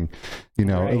seeing. You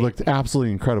know, It looked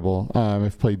absolutely incredible.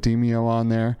 I've played Demeo on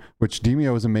there, which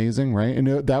Demeo was amazing, right?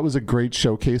 And that was a great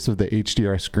showcase of the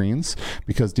HDR screens,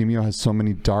 because Demeo has so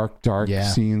many dark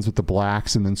scenes with the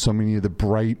blacks, and then so many of the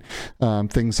bright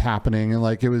things happening, and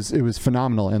like it was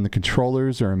phenomenal. And the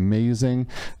controllers are amazing.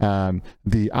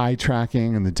 The eye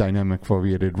tracking and the dynamic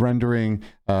foveated rendering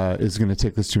is going to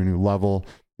take this to a new level.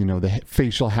 You know, the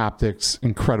facial haptics,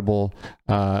 incredible.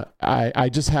 I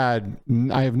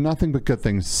have nothing but good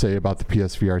things to say about the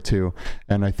PSVR 2,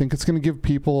 and I think it's going to give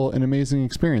people an amazing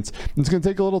experience. It's going to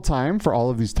take a little time for all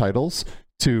of these titles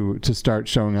to start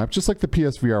showing up, just like the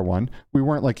PSVR 1. We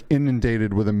weren't like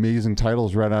inundated with amazing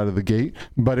titles right out of the gate,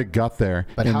 but it got there.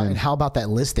 But how about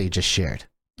that list they just shared?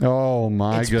 Oh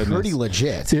my goodness. It's pretty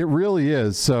legit. It really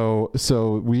is. So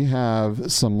we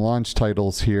have some launch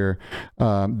titles here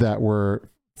that were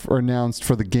announced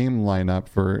for the game lineup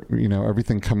for, you know,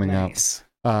 everything coming up.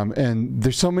 And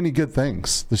there's so many good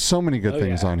things. There's so many good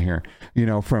things on here. You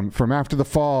know, from After the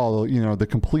Fall, you know, the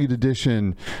complete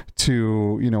edition,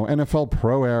 to, you know, NFL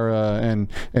Pro Era,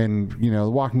 and you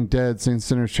know, Walking Dead, Saints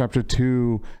Sinners Chapter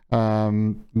 2,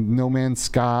 No Man's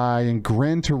Sky, and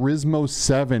Gran Turismo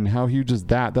 7. How huge is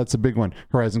that? That's a big one.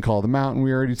 Horizon Call of the Mountain,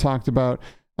 we already talked about.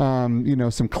 You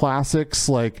know, some classics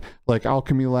like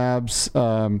Alchemy Labs,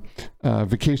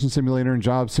 Vacation Simulator and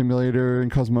Job Simulator,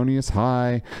 and Cosmonius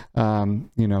High,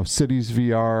 you know, Cities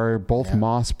VR, both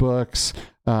Moss books.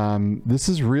 This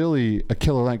is really a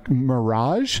killer. Like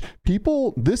Mirage,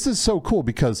 this is so cool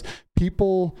because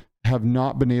people have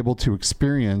not been able to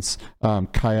experience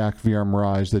Kayak VR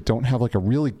Mirage that don't have like a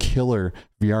really killer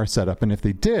VR setup. And if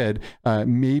they did,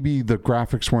 maybe the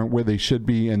graphics weren't where they should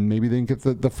be, and maybe they didn't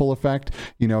get the full effect.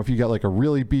 You know, if you got like a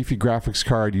really beefy graphics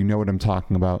card, you know what I'm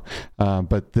talking about.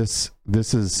 But this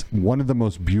is one of the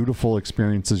most beautiful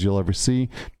experiences you'll ever see.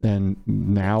 And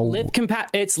now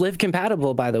it's live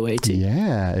compatible, by the way, too.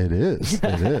 Yeah, it is.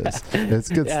 It is. It's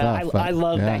good stuff. I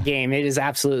love that game. It is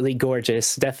absolutely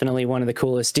gorgeous. Definitely one of the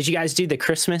coolest. Did you guys do the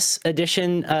Christmas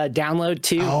edition download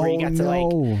too? Where you got to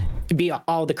like be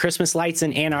all the Christmas lights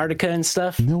in Antarctica and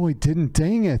stuff? No, I didn't.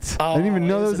 Dang it. I didn't even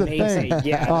know that was amazing. A thing.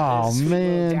 Yeah. Oh,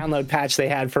 man. Download patch they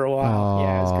had for a while.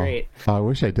 Yeah, it was great. I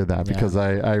wish I did that, because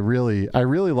I really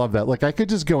love that. Like, I could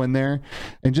just go in there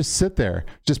and just sit there,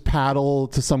 just paddle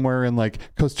to somewhere in like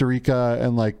Costa Rica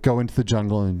and like go into the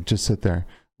jungle and just sit there,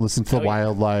 listen to the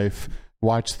wildlife,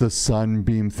 watch the sun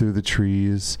beam through the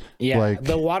trees. Yeah, like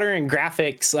the water and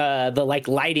graphics, the like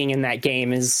lighting in that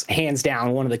game is hands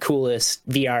down one of the coolest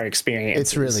VR experiences.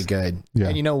 It's really good. Yeah.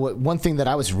 And you know what? One thing that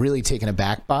I was really taken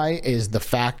aback by is the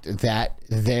fact that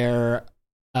there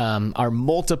are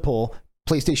multiple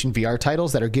PlayStation VR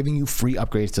titles that are giving you free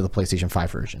upgrades to the PlayStation 5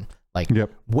 version. Like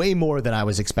way more than I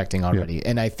was expecting already. Yep.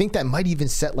 And I think that might even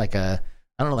set like a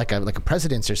like a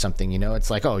precedence or something, you know. It's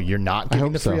like, oh, you're not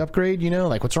giving the free upgrade, you know,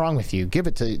 like what's wrong with you? Give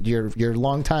it to your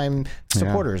longtime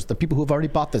supporters, the people who've already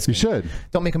bought this game. You should.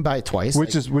 Don't make them buy it twice.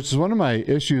 Which is one of my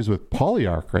issues with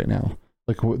PolyArc right now.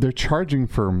 Like, they're charging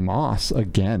for Moss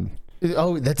again.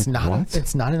 Oh, that's not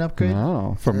it's not an upgrade?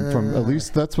 No, from at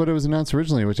least that's what it was announced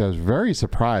originally, which I was very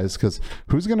surprised, because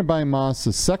who's going to buy Moss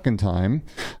a second time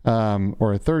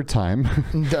or a third time,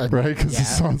 right? Because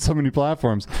it's on so many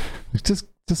platforms. Just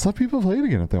let people play it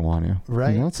again if they want to.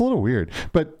 Right. You know, it's a little weird.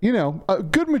 But, you know, a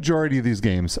good majority of these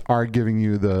games are giving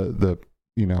you the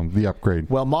you know, the upgrade.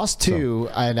 Well, Moss 2,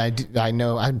 and I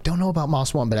don't know about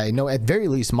Moss 1, but I know at very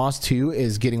least Moss 2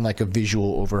 is getting like a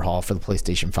visual overhaul for the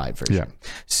PlayStation 5 version. Yeah.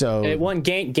 So it won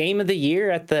game of the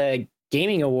year at the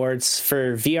Gaming Awards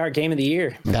for VR Game of the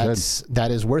Year. That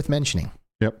is worth mentioning.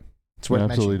 Yep. It's worth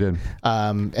absolutely mentioning.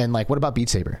 did. And like, what about Beat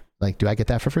Saber? Like, do I get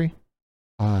that for free?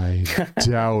 I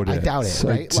doubt it. I doubt it,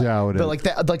 right? I doubt it.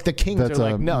 But like the Kings That's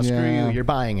are like, no, screw yeah. you. You're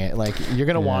buying it. Like, you're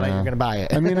gonna want it. You're gonna buy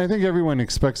it. I mean, I think everyone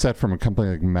expects that from a company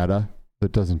like Meta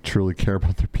that doesn't truly care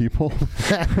about their people,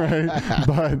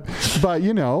 right? But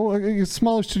you know, a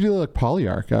smaller studio like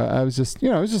Polyarch, I was just a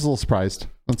little surprised.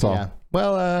 That's all. Yeah.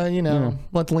 Well,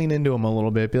 let's lean into them a little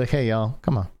bit. Be like, hey, y'all,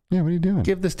 come on. Yeah, what are you doing?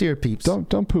 Give this to your peeps.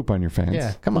 Don't poop on your fans.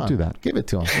 Yeah, come on. Don't do that. Give it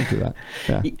to them. Don't do that.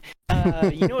 Yeah.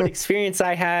 You know what experience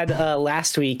I had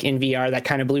last week in VR that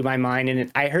kind of blew my mind,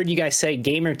 and I heard you guys say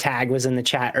Gamertag was in the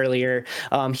chat earlier.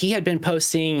 He had been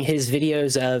posting his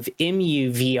videos of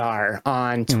MUVR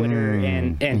on Twitter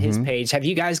and his page. Have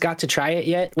you guys got to try it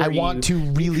yet? I want to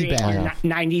really bad.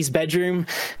 90s bedroom.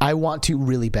 I want to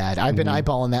really bad. I've been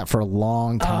eyeballing that for a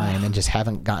long time and just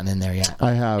haven't gotten in there yet.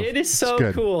 I have. It is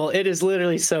so cool. It is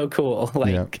literally so cool.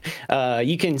 Like,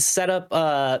 you can set up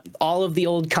all of the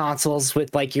old consoles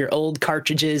with like your old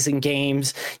cartridges and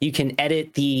games. You can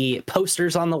edit the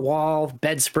posters on the wall,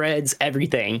 bedspreads,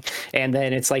 everything, and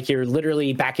then it's like you're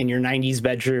literally back in your 90s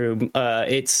bedroom.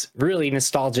 It's really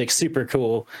nostalgic, super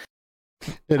cool.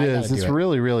 It is. It's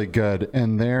really, really good.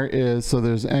 And there's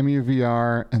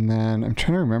MUVR, and then I'm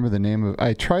trying to remember the name of.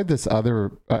 I tried this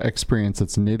other experience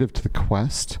that's native to the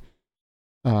Quest.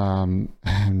 And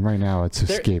right now it's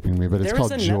escaping me, but it's called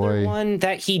Joy. There was another one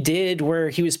that he did where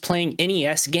he was playing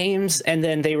NES games, and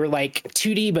then they were like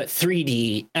 2D but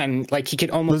 3D, and like he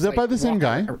could almost. Was that by the same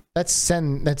guy? That's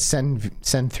Sen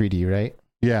 3D, right?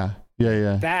 Yeah.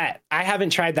 That I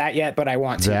haven't tried that yet, but I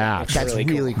want to. That's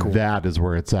really cool. That is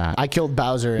where it's at. I killed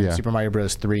Bowser in Super Mario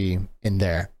Bros. 3 in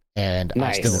there. And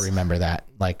nice. I still remember that,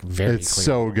 like, very It's clear.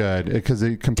 So good, because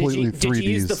it completely 3Ds. Did you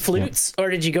use the flutes, or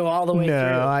did you go all the way through?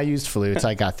 No, I used flutes.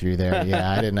 I got through there.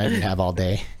 Yeah, I didn't have all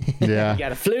day. Yeah. You got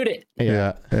to flute it.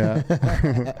 Yeah.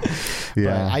 But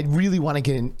I really want to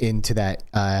get into that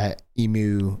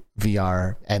Emu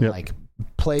VR and, like,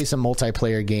 play some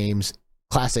multiplayer games.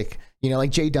 Classic.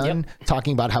 Like Jay Dunn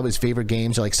talking about how his favorite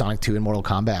games are, like, Sonic 2 and Mortal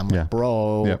Kombat. I'm like,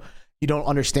 bro... You don't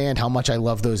understand how much I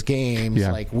love those games.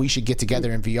 Yeah. Like, we should get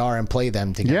together in VR and play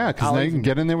them together. Yeah, because now you can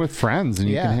get in there with friends and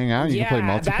you can hang out. You can play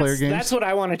multiplayer games. That's what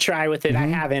I want to try with it. I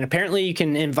haven't. Apparently, you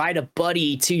can invite a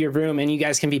buddy to your room and you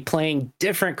guys can be playing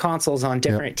different consoles on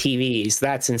different TVs.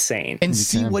 That's insane. And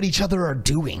see what each other are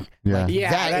doing. Yeah,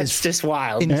 like, that's just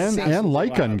wild. And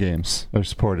light gun games are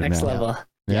supported next now. level.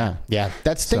 Yeah.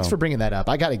 Thanks for bringing that up.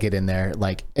 I got to get in there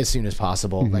like as soon as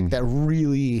possible. Like that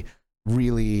really,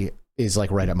 really is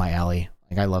like right up my alley.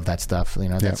 Like, I love that stuff.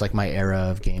 That's like my era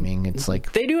of gaming. It's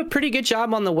like they do a pretty good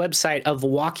job on the website of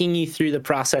walking you through the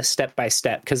process step by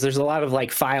step, because there's a lot of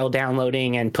like file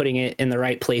downloading and putting it in the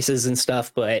right places and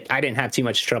stuff. But I didn't have too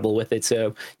much trouble with it,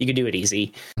 so you could do it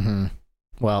easy.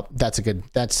 Well, that's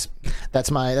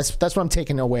what I'm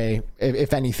taking away,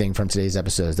 if anything, from today's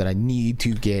episode, is that I need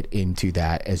to get into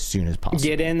that as soon as possible.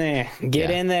 Get in there.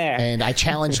 And I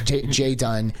challenge Jay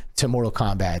Dunn to Mortal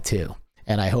Kombat 2.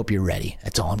 And I hope you're ready.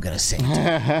 That's all I'm gonna say.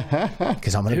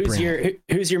 Because I'm gonna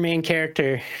who's your main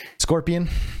character? Scorpion.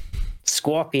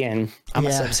 I'm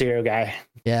a Sub-Zero guy.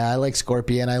 Yeah, I like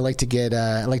Scorpion. I like to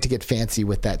get fancy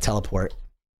with that teleport.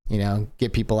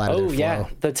 Get people out of their flow. Oh yeah,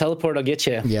 the teleport will get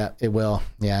you. Yeah, it will.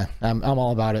 Yeah, I'm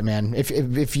all about it, man.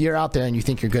 If you're out there and you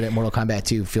think you're good at Mortal Kombat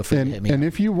 2, feel free to hit me. And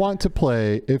if you want to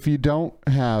play, if you don't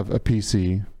have a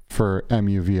PC for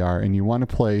MUVR and you want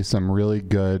to play some really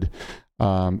good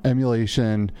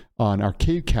emulation on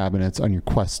arcade cabinets on your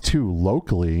Quest 2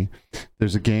 locally,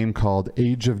 there's a game called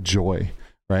Age of Joy,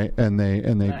 right? And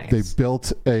they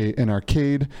built an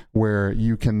arcade where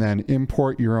you can then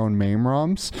import your own MAME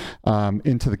ROMs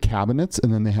into the cabinets,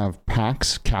 and then they have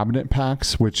cabinet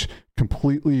packs, which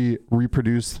completely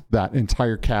reproduce that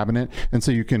entire cabinet, and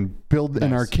so you can build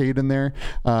an arcade in there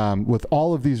with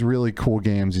all of these really cool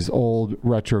games, these old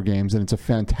retro games, and it's a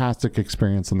fantastic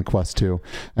experience on the Quest 2,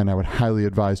 and I would highly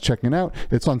advise checking it out.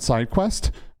 It's on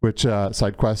SideQuest, which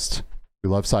SideQuest,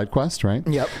 we love SideQuest, right?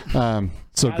 Yep.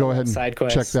 So go ahead and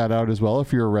check that out as well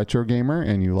if you're a retro gamer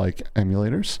and you like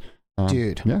emulators.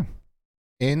 Dude. Yeah.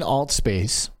 In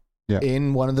AltSpace,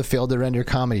 in one of the Failed to Render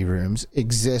comedy rooms,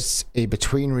 exists a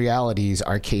Between Realities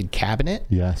arcade cabinet.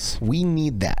 Yes. We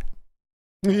need that.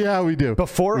 Yeah, we do.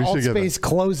 Before AltSpace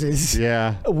closes,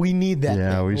 we need that.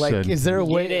 Yeah, we should. Is there a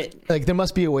way? Like, there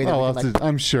must be a way that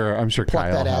I'm sure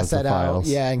Kyle that has asset the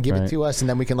files. out, and give it to us, and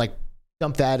then we can like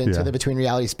dump that into the Between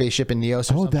Reality spaceship in Neos or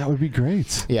something. That would be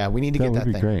great. Yeah, we need to get that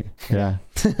thing. That would be great.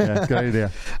 Yeah. Good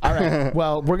idea. All right.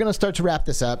 Well, we're going to start to wrap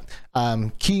this up.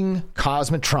 King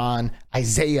Cosmotron,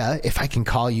 Isaiah, if I can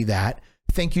call you that,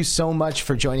 thank you so much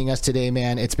for joining us today,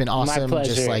 man. It's been awesome.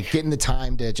 pleasure. Just like getting the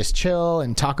time to just chill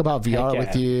and talk about VR Heck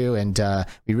with yeah. you. And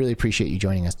we really appreciate you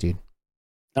joining us, dude.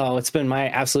 Oh, it's been my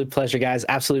absolute pleasure, guys.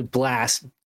 Absolute blast.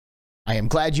 I am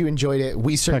glad you enjoyed it.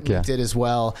 We certainly yeah. did as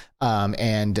well.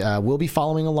 And we'll be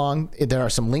following along. There are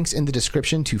some links in the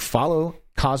description to follow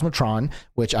Cosmotron,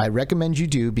 which I recommend you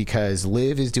do because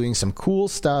Liv is doing some cool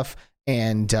stuff.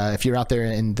 And if you're out there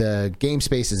in the game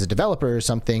space as a developer or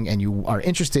something and you are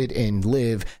interested in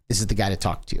Liv, this is the guy to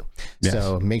talk to. Yes.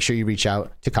 So make sure you reach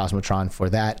out to Cosmotron for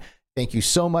that. Thank you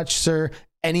so much, sir.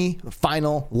 Any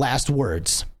final last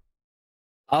words?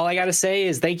 All I got to say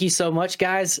is thank you so much,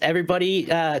 guys. Everybody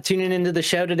tuning into the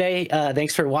show today.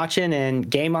 Thanks for watching and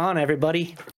game on,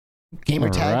 everybody.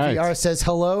 Gamertag All right. VR says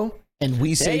hello, and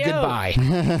we say Hey, yo. goodbye.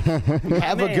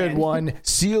 Have a good Man. one.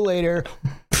 See you later.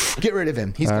 Get rid of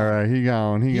him. He's All gone. right, he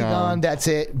gone. He's gone. That's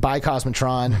it. Bye,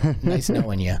 Cosmotron. Nice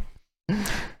knowing you.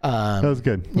 That was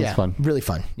good. That was fun. Really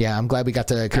fun. Yeah, I'm glad we got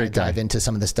to kind of Great guy. dive into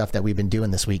some of the stuff that we've been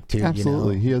doing this week too.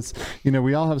 Absolutely. He is,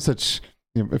 we all have such,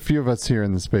 a few of us here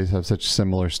in the space have such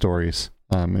similar stories.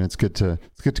 And it's good to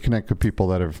connect with people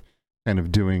that are kind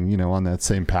of doing, on that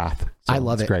same path. So I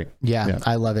love it's it. Great. Yeah,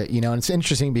 I love it. And it's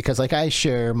interesting because like I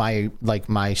share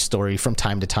my story from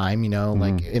time to time,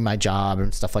 like in my job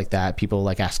and stuff like that. People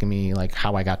like asking me like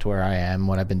how I got to where I am,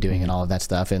 what I've been doing and all of that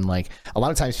stuff. And like a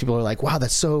lot of times people are like, wow,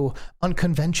 that's so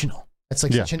unconventional. That's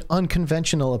like such an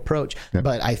unconventional approach. Yep.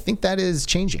 But I think that is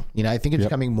changing. I think it's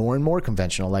becoming more and more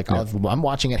conventional. Like I'm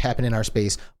watching it happen in our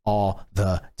space all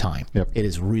the time. Yep. It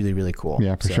is really, really cool.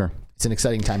 Yeah, for sure. It's an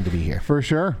exciting time to be here. For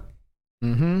sure.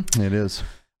 It is.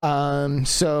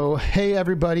 So hey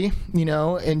everybody,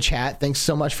 in chat, thanks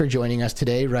so much for joining us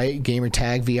today, right?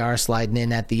 Gamertag VR sliding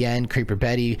in at the end, Creeper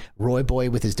Betty, Roy Boy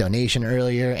with his donation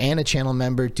earlier, and a channel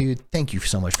member, dude. Thank you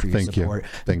so much for your support.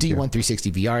 Thank you.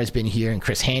 D1360 VR has been here, and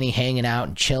Chris Haney hanging out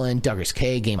and chilling. Duggars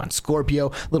K, Game on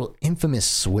Scorpio, little infamous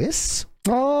Swiss.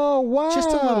 Oh, wow. Just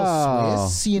a little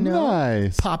Swiss,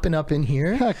 Nice. popping up in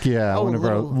here. Heck yeah. Oh,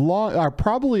 One of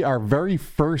probably our very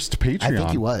first Patreon. I think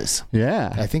he was.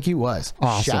 Yeah. I think he was.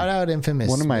 Awesome. Shout out infamous.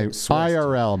 One of my Swiss.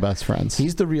 IRL best friends.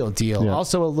 He's the real deal. Yeah.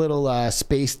 Also a little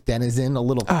space denizen, a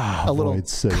little Void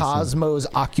citizen. Cosmos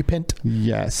occupant.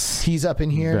 Yes. He's up in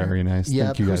here. Very nice. Yep.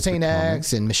 Thank you guys Hussein for coming.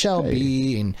 X and Michelle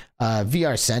B and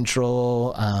VR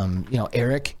Central.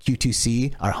 Eric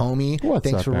Q2C, our homie. What's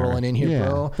Thanks up, for rolling Eric? in here, Yeah,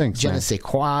 bro. thanks, Je ne man. sais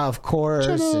quoi, of course.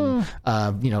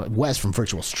 And Wes from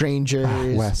Virtual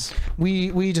Strangers. Wes.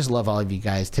 We just love all of you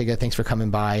guys. Tiga, thanks for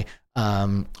coming by.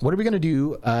 What are we gonna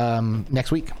do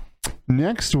next week?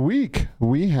 Next week,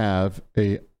 we have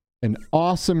an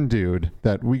awesome dude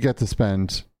that we get to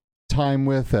spend time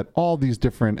with at all these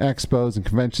different expos and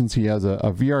conventions. He has a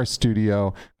VR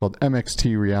studio called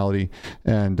MXT Reality,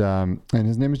 and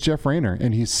his name is Jeff Rayner,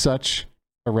 and he's such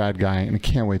a rad guy, and I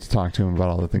can't wait to talk to him about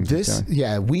all the things he's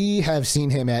doing. We have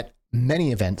seen him at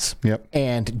many events. Yep.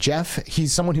 And Jeff,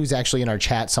 he's someone who's actually in our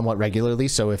chat somewhat regularly.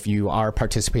 So if you are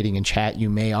participating in chat, you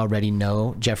may already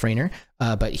know Jeff Rayner.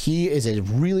 But he is a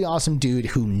really awesome dude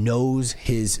who knows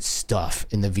his stuff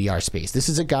in the VR space. This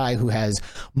is a guy who has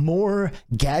more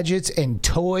gadgets and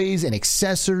toys and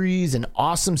accessories and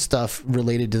awesome stuff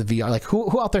related to the VR. Like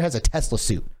who out there has a Tesla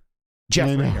suit? Jeff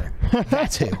Rayner.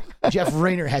 That's who. Jeff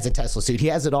Rayner has a Tesla suit. He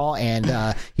has it all,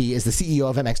 and he is the CEO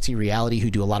of MXT Reality, who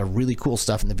do a lot of really cool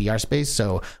stuff in the VR space.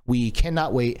 So we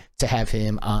cannot wait to have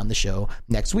him on the show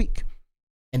next week.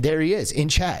 And there he is in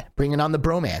chat, bringing on the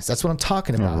bromance. That's what I'm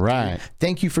talking about. All right. Dude.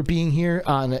 Thank you for being here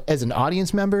as an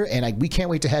audience member, and we can't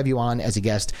wait to have you on as a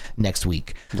guest next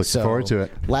week. Looking forward to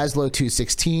it.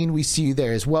 Laszlo216, we see you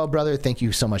there as well, brother. Thank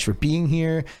you so much for being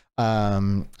here.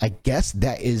 I guess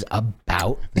that is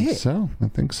about it. I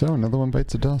think so. Another one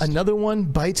bites the dust. Another one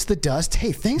bites the dust.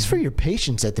 Hey, thanks for your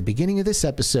patience at the beginning of this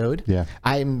episode. Yeah.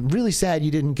 I'm really sad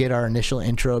you didn't get our initial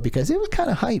intro because it was kind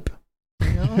of hype.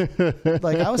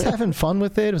 Like I was having fun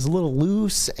with it. It was a little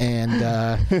loose, and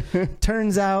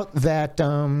turns out that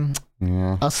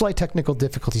a slight technical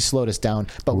difficulty slowed us down.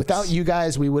 But without you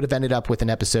guys, we would have ended up with an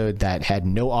episode that had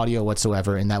no audio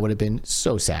whatsoever, and that would have been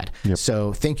so sad. Yep.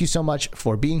 So thank you so much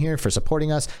for being here, for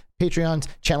supporting us, Patreons,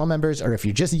 channel members, or if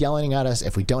you're just yelling at us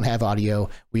if we don't have audio,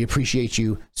 we appreciate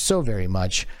you so very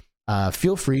much.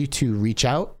 Feel free to reach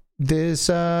out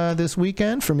this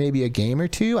weekend for maybe a game or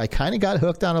two. I kind of got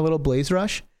hooked on a little Blaze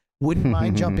Rush. Wouldn't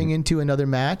mind jumping into another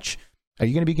match. Are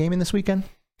you going to be gaming this weekend?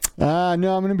 No, I'm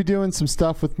going to be doing some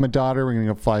stuff with my daughter. We're going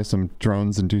to go fly some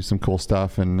drones and do some cool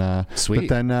stuff. And Sweet.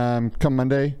 But then come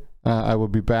Monday, I will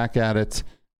be back at it.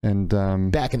 And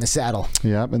back in the saddle.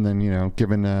 Yep. And then,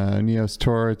 giving a Neos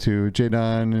tour to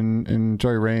Jadon and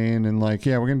Joy Rain. And we're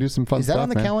going to do some fun stuff. Is that on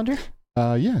the calendar?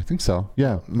 Yeah, I think so.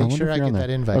 Yeah. Make sure I get that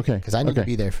invite. Okay. Because I need to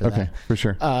be there for that. Okay, for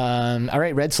sure. All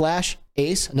right, Red Slash,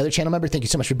 Ace, another channel member. Thank you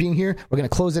so much for being here. We're going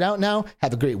to close it out now.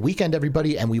 Have a great weekend,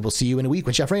 everybody, and we will see you in a week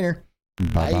with Chef Rainer.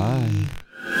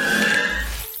 Bye-bye.